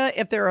media,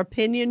 if their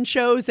opinion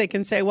shows, they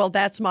can say, well,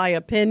 that's my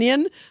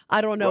opinion.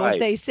 I don't know if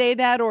they say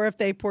that or if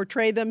they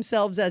portray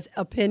themselves as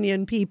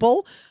opinion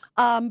people.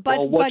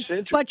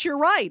 But you're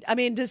right. I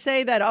mean, to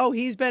say that,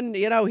 he's been,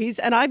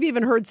 and I've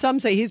even heard some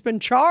say he's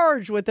been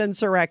charged with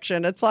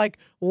insurrection. It's like,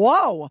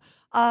 whoa.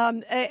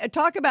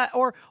 Talk about,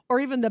 or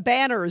even the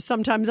banners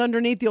sometimes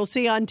underneath you'll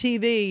see on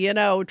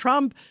TV,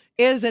 Trump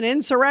is an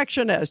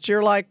insurrectionist.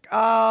 You're like,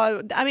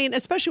 I mean,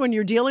 especially when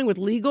you're dealing with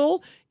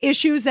legal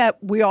issues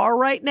that we are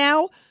right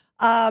now,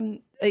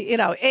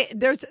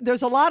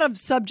 there's a lot of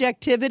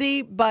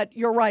subjectivity, but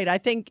you're right. I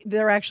think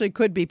there actually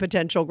could be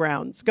potential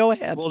grounds. Go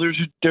ahead. Well,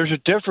 there's a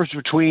difference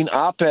between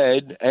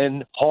op-ed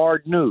and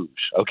hard news,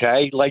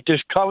 okay? Like this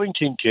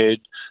Covington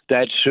kid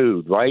that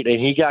sued, right? And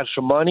he got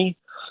some money.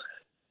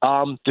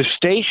 The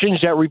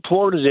stations that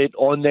reported it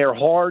on their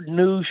hard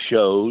news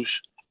shows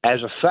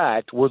as a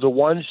fact were the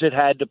ones that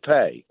had to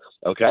pay.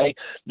 Okay.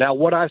 Now,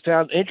 what I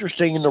found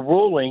interesting in the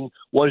ruling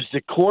was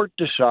the court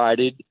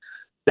decided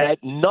that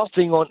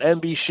nothing on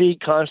NBC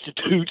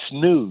constitutes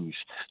news.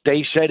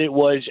 They said it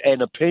was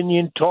an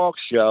opinion talk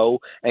show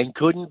and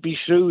couldn't be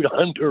sued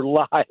under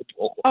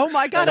libel. Oh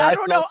my God! I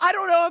don't know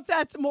if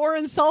that's more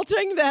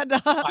insulting than.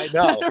 I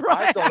know.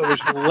 I thought it was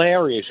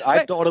hilarious.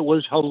 I thought it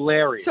was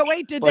hilarious. So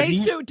wait, did they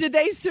sue? Did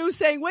they sue,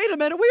 saying, "Wait a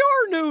minute, we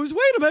are news.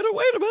 Wait a minute."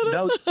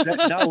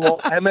 No. Well,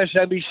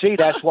 MSNBC.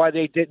 That's why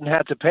they didn't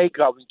have to pay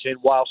Covington,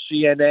 while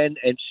CNN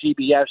and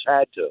CBS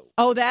had to.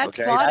 Oh, that's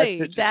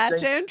funny.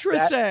 That's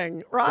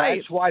interesting.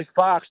 Right.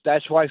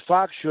 That's why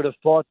Fox should have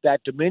fought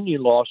that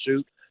Dominion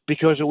lawsuit,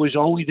 because it was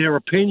only their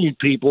opinion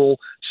people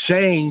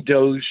saying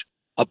those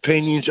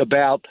opinions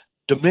about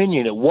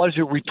Dominion. It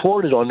wasn't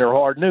reported on their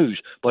hard news,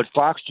 but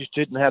Fox just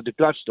didn't have the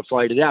guts to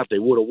fight it out. They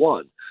would have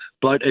won.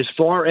 But as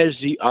far as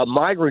the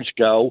migrants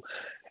go,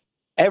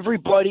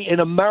 everybody in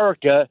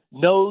America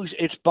knows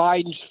it's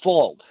Biden's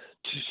fault.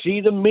 To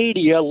see the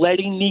media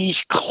letting these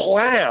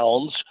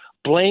clowns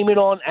blame it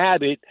on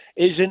Abbott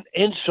is an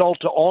insult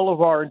to all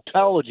of our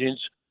intelligence,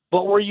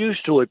 but we're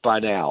used to it by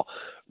now.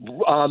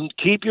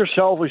 Keep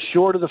yourself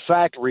assured of the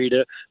fact,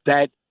 Rita,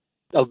 that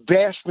a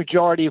vast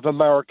majority of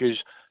Americans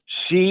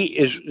see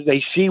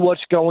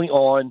what's going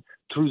on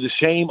through the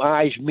same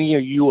eyes me or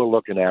you are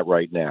looking at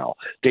right now.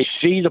 They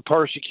see the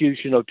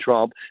persecution of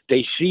Trump.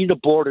 They see the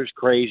borders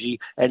crazy,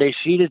 and they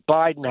see that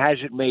Biden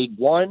hasn't made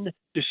one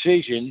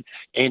decision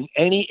in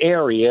any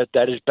area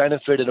that has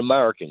benefited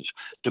Americans.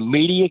 The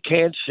media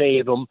can't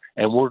save them,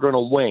 and we're going to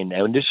win.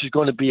 And this is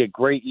going to be a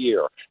great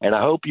year. And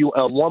I hope you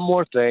one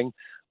more thing.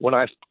 When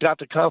I got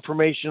the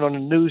confirmation on the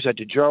news that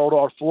the Gerald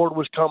R. Ford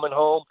was coming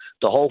home,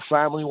 the whole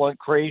family went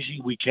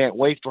crazy. We can't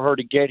wait for her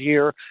to get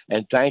here.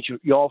 And thank you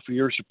all for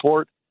your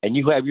support. And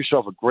you have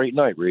yourself a great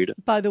night, Rita.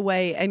 By the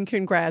way, and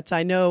congrats.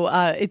 I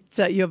know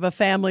you have a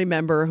family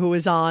member who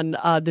is on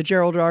the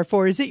Gerald R.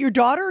 Ford. Is it your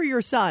daughter or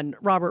your son,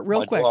 Robert?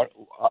 Real quick.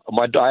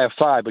 I have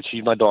 5, but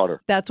she's my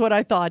daughter. That's what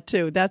I thought,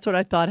 too. That's what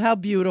I thought. How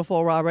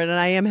beautiful, Robert. And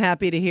I am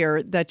happy to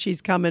hear that she's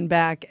coming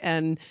back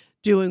and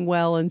doing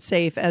well and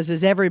safe, as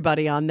is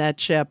everybody on that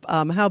ship.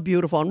 How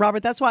beautiful. And,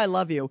 Robert, that's why I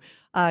love you,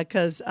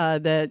 because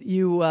that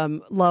you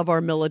love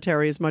our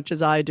military as much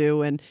as I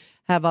do, and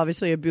have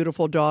obviously a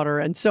beautiful daughter,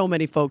 and so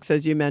many folks,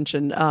 as you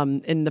mentioned,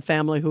 in the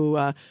family who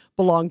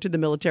belong to the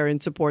military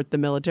and support the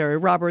military.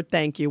 Robert,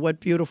 thank you.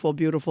 What beautiful,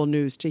 beautiful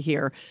news to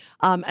hear.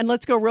 And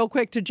let's go real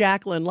quick to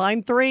Jacqueline,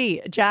 line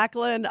 3.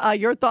 Jacqueline,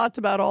 your thoughts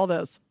about all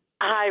this?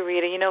 Hi,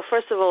 Rita.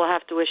 First of all, I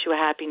have to wish you a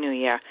Happy New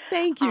Year.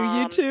 Thank you.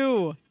 You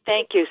too.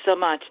 Thank you so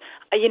much.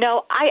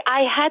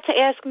 I had to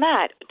ask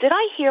Matt, did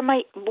I hear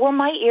were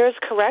my ears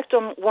correct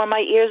or were my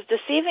ears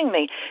deceiving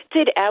me?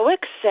 Did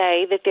Eric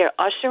say that they're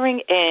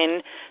ushering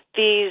in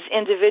these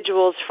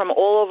individuals from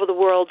all over the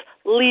world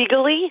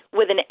legally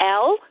with an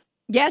L?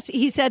 Yes,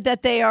 he said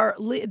that they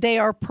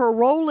are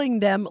paroling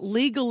them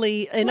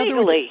legally. In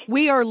other words,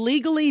 we are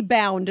legally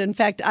bound. In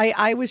fact,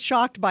 I was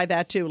shocked by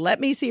that too. Let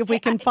me see if we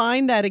can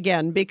find that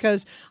again,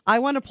 because I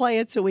want to play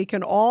it so we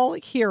can all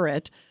hear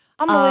it.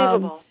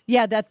 Unbelievable.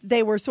 That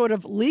they were sort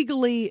of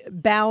legally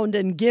bound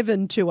and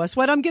given to us.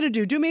 What I'm going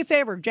to do me a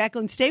favor,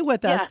 Jacqueline, stay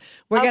with us.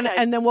 We're going to,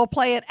 and then we'll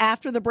play it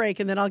after the break,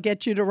 and then I'll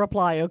get you to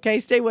reply. Okay,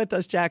 stay with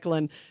us,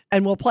 Jacqueline,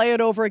 and we'll play it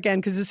over again,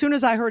 because as soon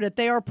as I heard it,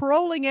 they are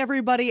paroling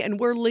everybody,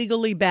 and we're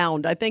legally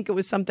bound. I think it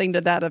was something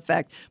to that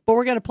effect. But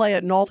we're going to play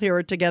it, and all hear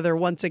it together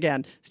once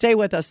again. Stay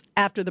with us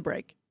after the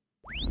break.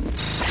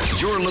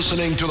 You're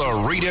listening to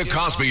the Rita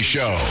Cosby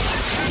Show.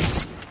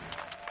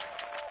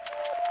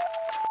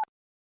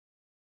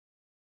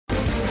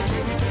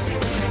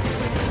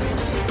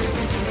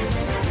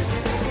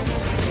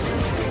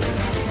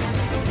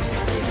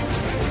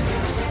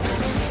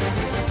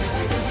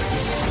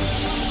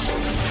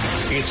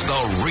 It's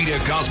the Rita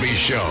Cosby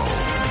Show.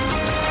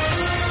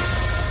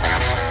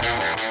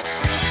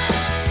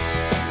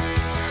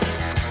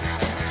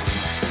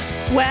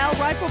 Well,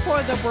 right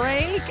before the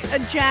break,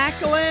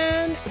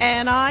 Jacqueline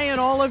and I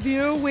and all of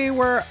you, we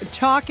were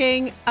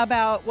talking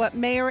about what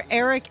Mayor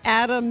Eric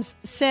Adams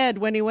said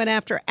when he went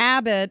after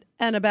Abbott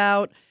and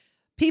about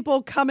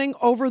people coming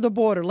over the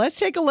border. Let's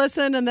take a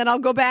listen, and then I'll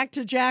go back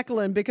to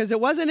Jacqueline, because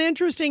it was an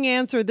interesting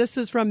answer. This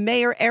is from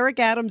Mayor Eric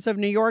Adams of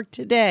New York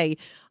today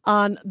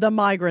on the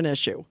migrant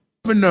issue.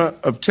 The governor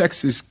of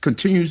Texas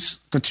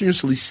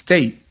continuously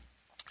state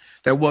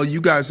that, well,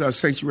 you guys are a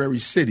sanctuary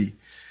city.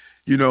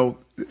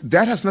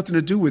 That has nothing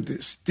to do with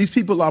this. These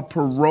people are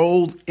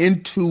paroled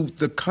into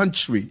the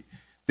country.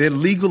 They're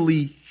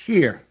legally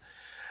here.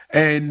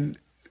 And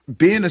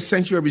being a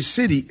sanctuary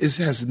city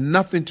has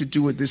nothing to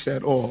do with this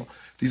at all.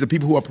 These are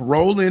people who are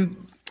paroled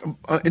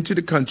into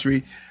the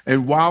country,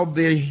 and while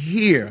they're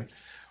here,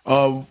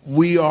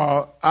 we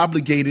are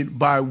obligated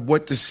by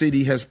what the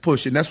city has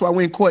pushed. And that's why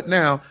we're in court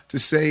now to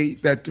say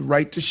that the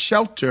right to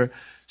shelter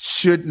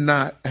should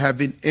not have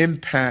an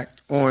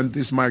impact on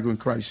this migrant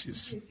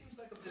crisis. It seems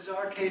like a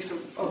bizarre case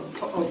of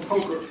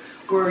poker,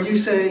 where you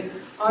say,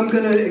 I'm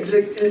going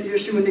to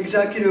issue an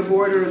executive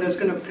order that's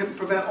going to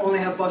prevent only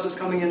have buses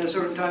coming in a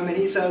certain time, and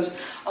he says,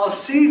 I'll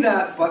see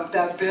that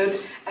bid,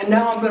 and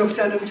now I'm going to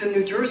send him to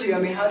New Jersey. I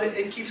mean,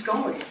 it keeps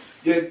going.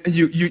 Yeah,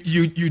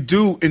 you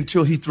do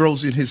until he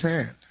throws in his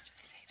hand.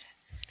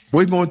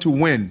 We're going to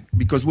win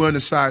because we're on the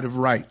side of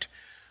right.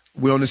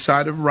 We're on the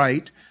side of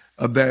right,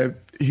 that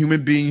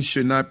human beings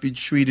should not be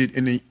treated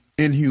in an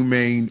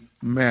inhumane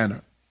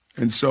manner.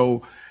 And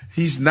so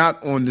he's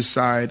not on the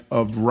side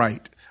of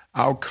right.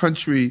 Our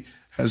country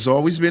has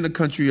always been a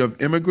country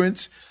of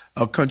immigrants,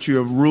 a country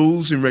of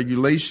rules and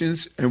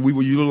regulations, and we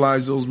will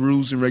utilize those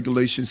rules and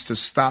regulations to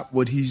stop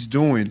what he's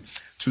doing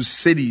to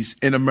cities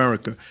in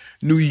America.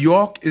 New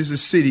York is a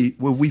city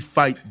where we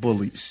fight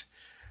bullies,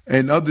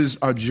 and others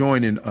are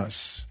joining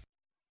us.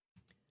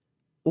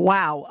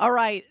 Wow. All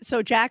right.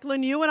 So,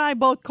 Jacqueline, you and I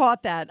both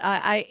caught that.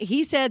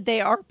 He said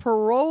they are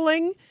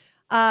paroling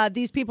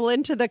these people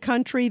into the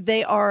country.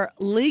 They are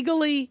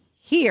legally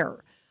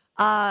here.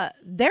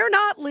 They're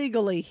not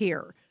legally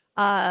here.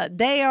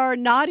 They are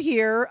not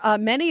here.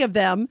 Many of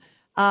them,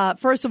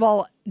 first of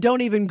all,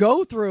 don't even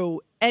go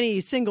through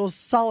any single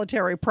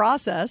solitary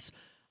process.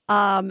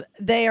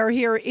 They are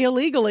here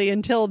illegally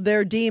until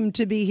they're deemed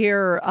to be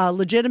here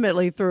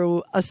legitimately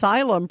through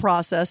asylum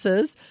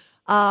processes.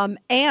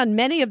 And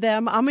many of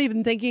them, I'm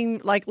even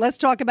thinking, like, let's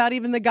talk about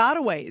even the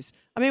gotaways.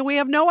 I mean, we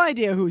have no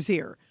idea who's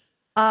here.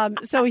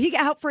 So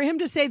for him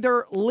to say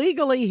they're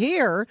legally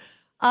here,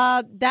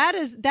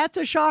 that's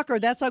a shocker.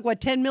 That's like,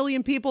 what, 10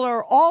 million people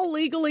are all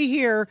legally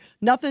here.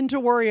 Nothing to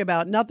worry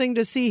about. Nothing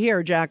to see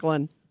here,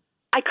 Jacqueline.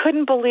 I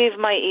couldn't believe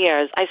my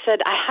ears. I said,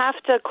 I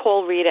have to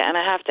call Rita and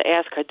I have to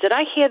ask her, did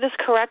I hear this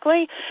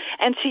correctly?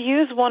 And to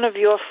use one of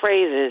your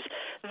phrases,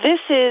 this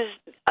is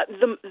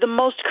the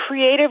most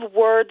creative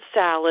word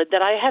salad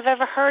that I have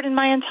ever heard in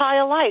my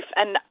entire life.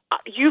 And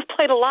you've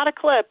played a lot of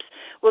clips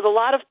with a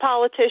lot of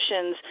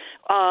politicians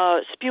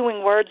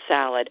spewing word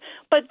salad.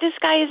 But this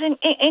guy is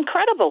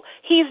incredible.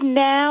 He's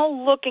now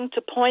looking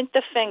to point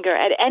the finger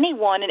at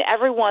anyone and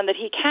everyone that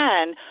he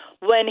can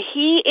when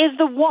he is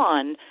the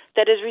one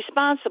that is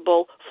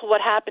responsible for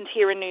what happened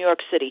here in New York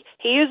City.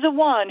 He is the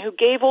one who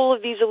gave all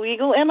of these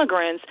illegal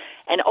immigrants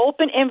an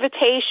open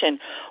invitation.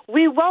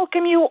 We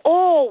welcome you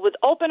all with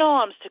open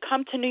arms to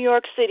come to New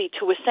York City,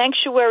 to a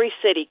sanctuary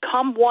city.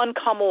 Come one,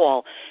 come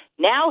all.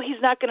 Now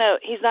he's not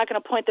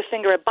gonna point the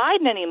finger at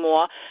Biden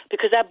anymore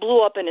because that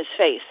blew up in his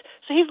face.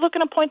 So he's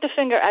looking to point the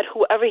finger at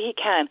whoever he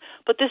can.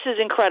 But this is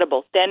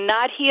incredible. They're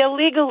not here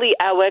legally,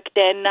 Alec.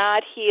 They're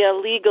not here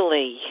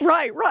legally.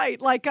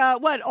 Right. Like,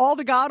 what, all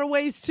the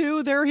gotaways,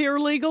 too, they're here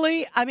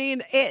legally? I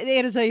mean,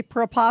 it is a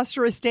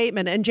preposterous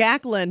statement. And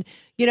Jacqueline,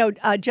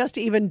 just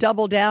to even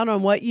double down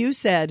on what you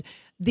said,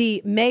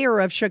 the mayor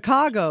of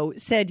Chicago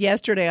said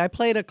yesterday, I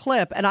played a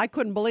clip, and I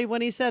couldn't believe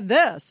when he said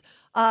this.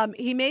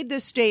 He made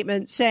this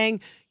statement saying,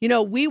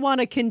 we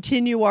want to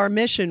continue our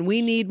mission.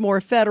 We need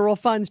more federal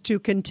funds to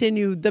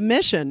continue the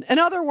mission. In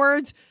other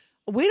words,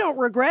 we don't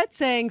regret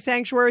saying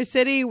Sanctuary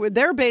City.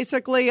 They're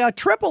basically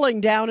tripling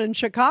down in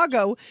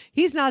Chicago.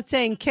 He's not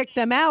saying kick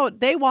them out.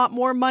 They want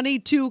more money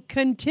to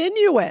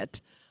continue it.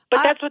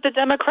 But that's what the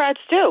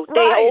Democrats do.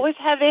 They always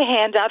have their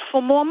hand out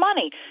for more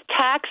money,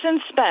 tax and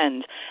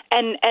spend.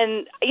 And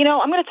I'm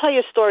going to tell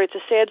you a story. It's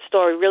a sad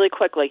story really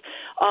quickly.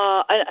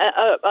 A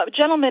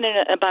gentleman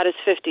in about his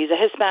 50s, a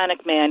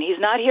Hispanic man. He's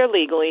not here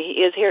legally. He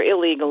is here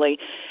illegally.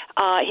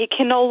 He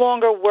can no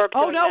longer work.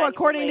 Oh, no,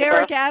 according to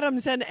Eric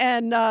Adams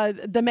and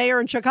the mayor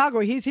in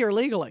Chicago, he's here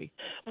legally.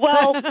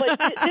 Well, but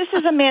this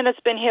is a man that's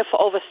been here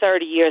for over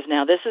 30 years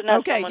now. This is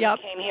not someone who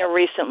came here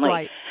recently.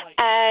 Right.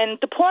 And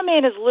the poor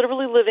man is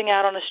literally living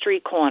out on a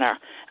street corner.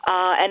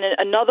 And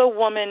another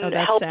woman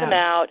helped him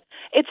out.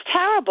 It's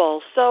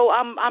terrible. So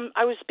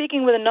I was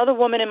speaking with another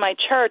woman in my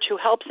church who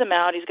helps him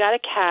out. He's got a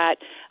cat.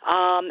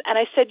 And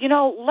I said,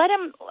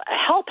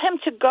 help him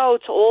to go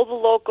to all the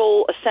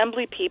local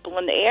assembly people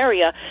in the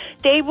area.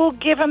 They will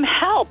give him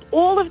help.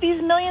 All of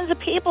these millions of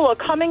people are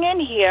coming in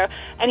here,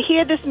 and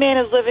here this man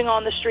is living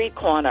on the street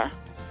corner.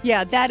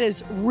 Yeah, that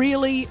is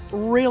really,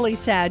 really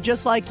sad.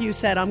 Just like you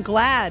said, I'm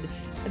glad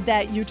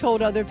that you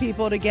told other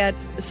people to get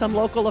some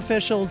local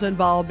officials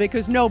involved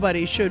because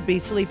nobody should be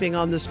sleeping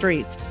on the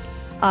streets.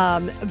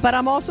 But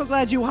I'm also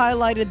glad you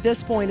highlighted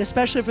this point,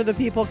 especially for the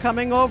people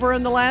coming over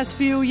in the last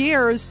few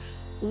years.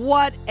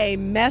 What a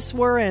mess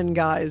we're in,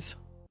 guys.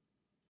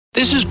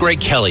 This is Greg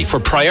Kelly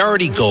for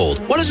Priority Gold.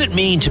 What does it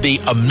mean to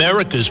be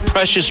America's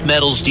precious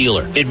metals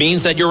dealer? It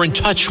means that you're in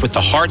touch with the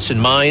hearts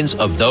and minds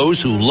of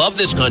those who love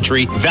this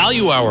country,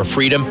 value our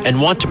freedom, and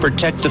want to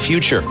protect the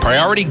future.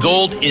 Priority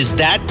Gold is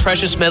that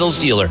precious metals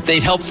dealer.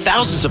 They've helped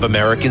thousands of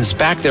Americans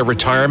back their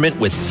retirement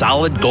with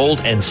solid gold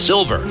and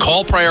silver.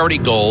 Call Priority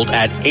Gold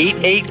at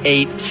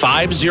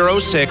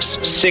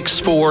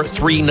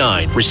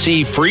 888-506-6439.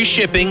 Receive free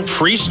shipping,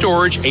 free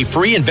storage, a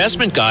free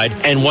investment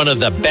guide, and one of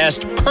the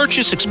best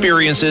purchase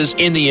experiences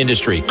in the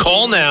industry.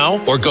 Call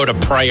now or go to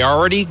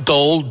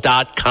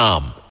PriorityGold.com.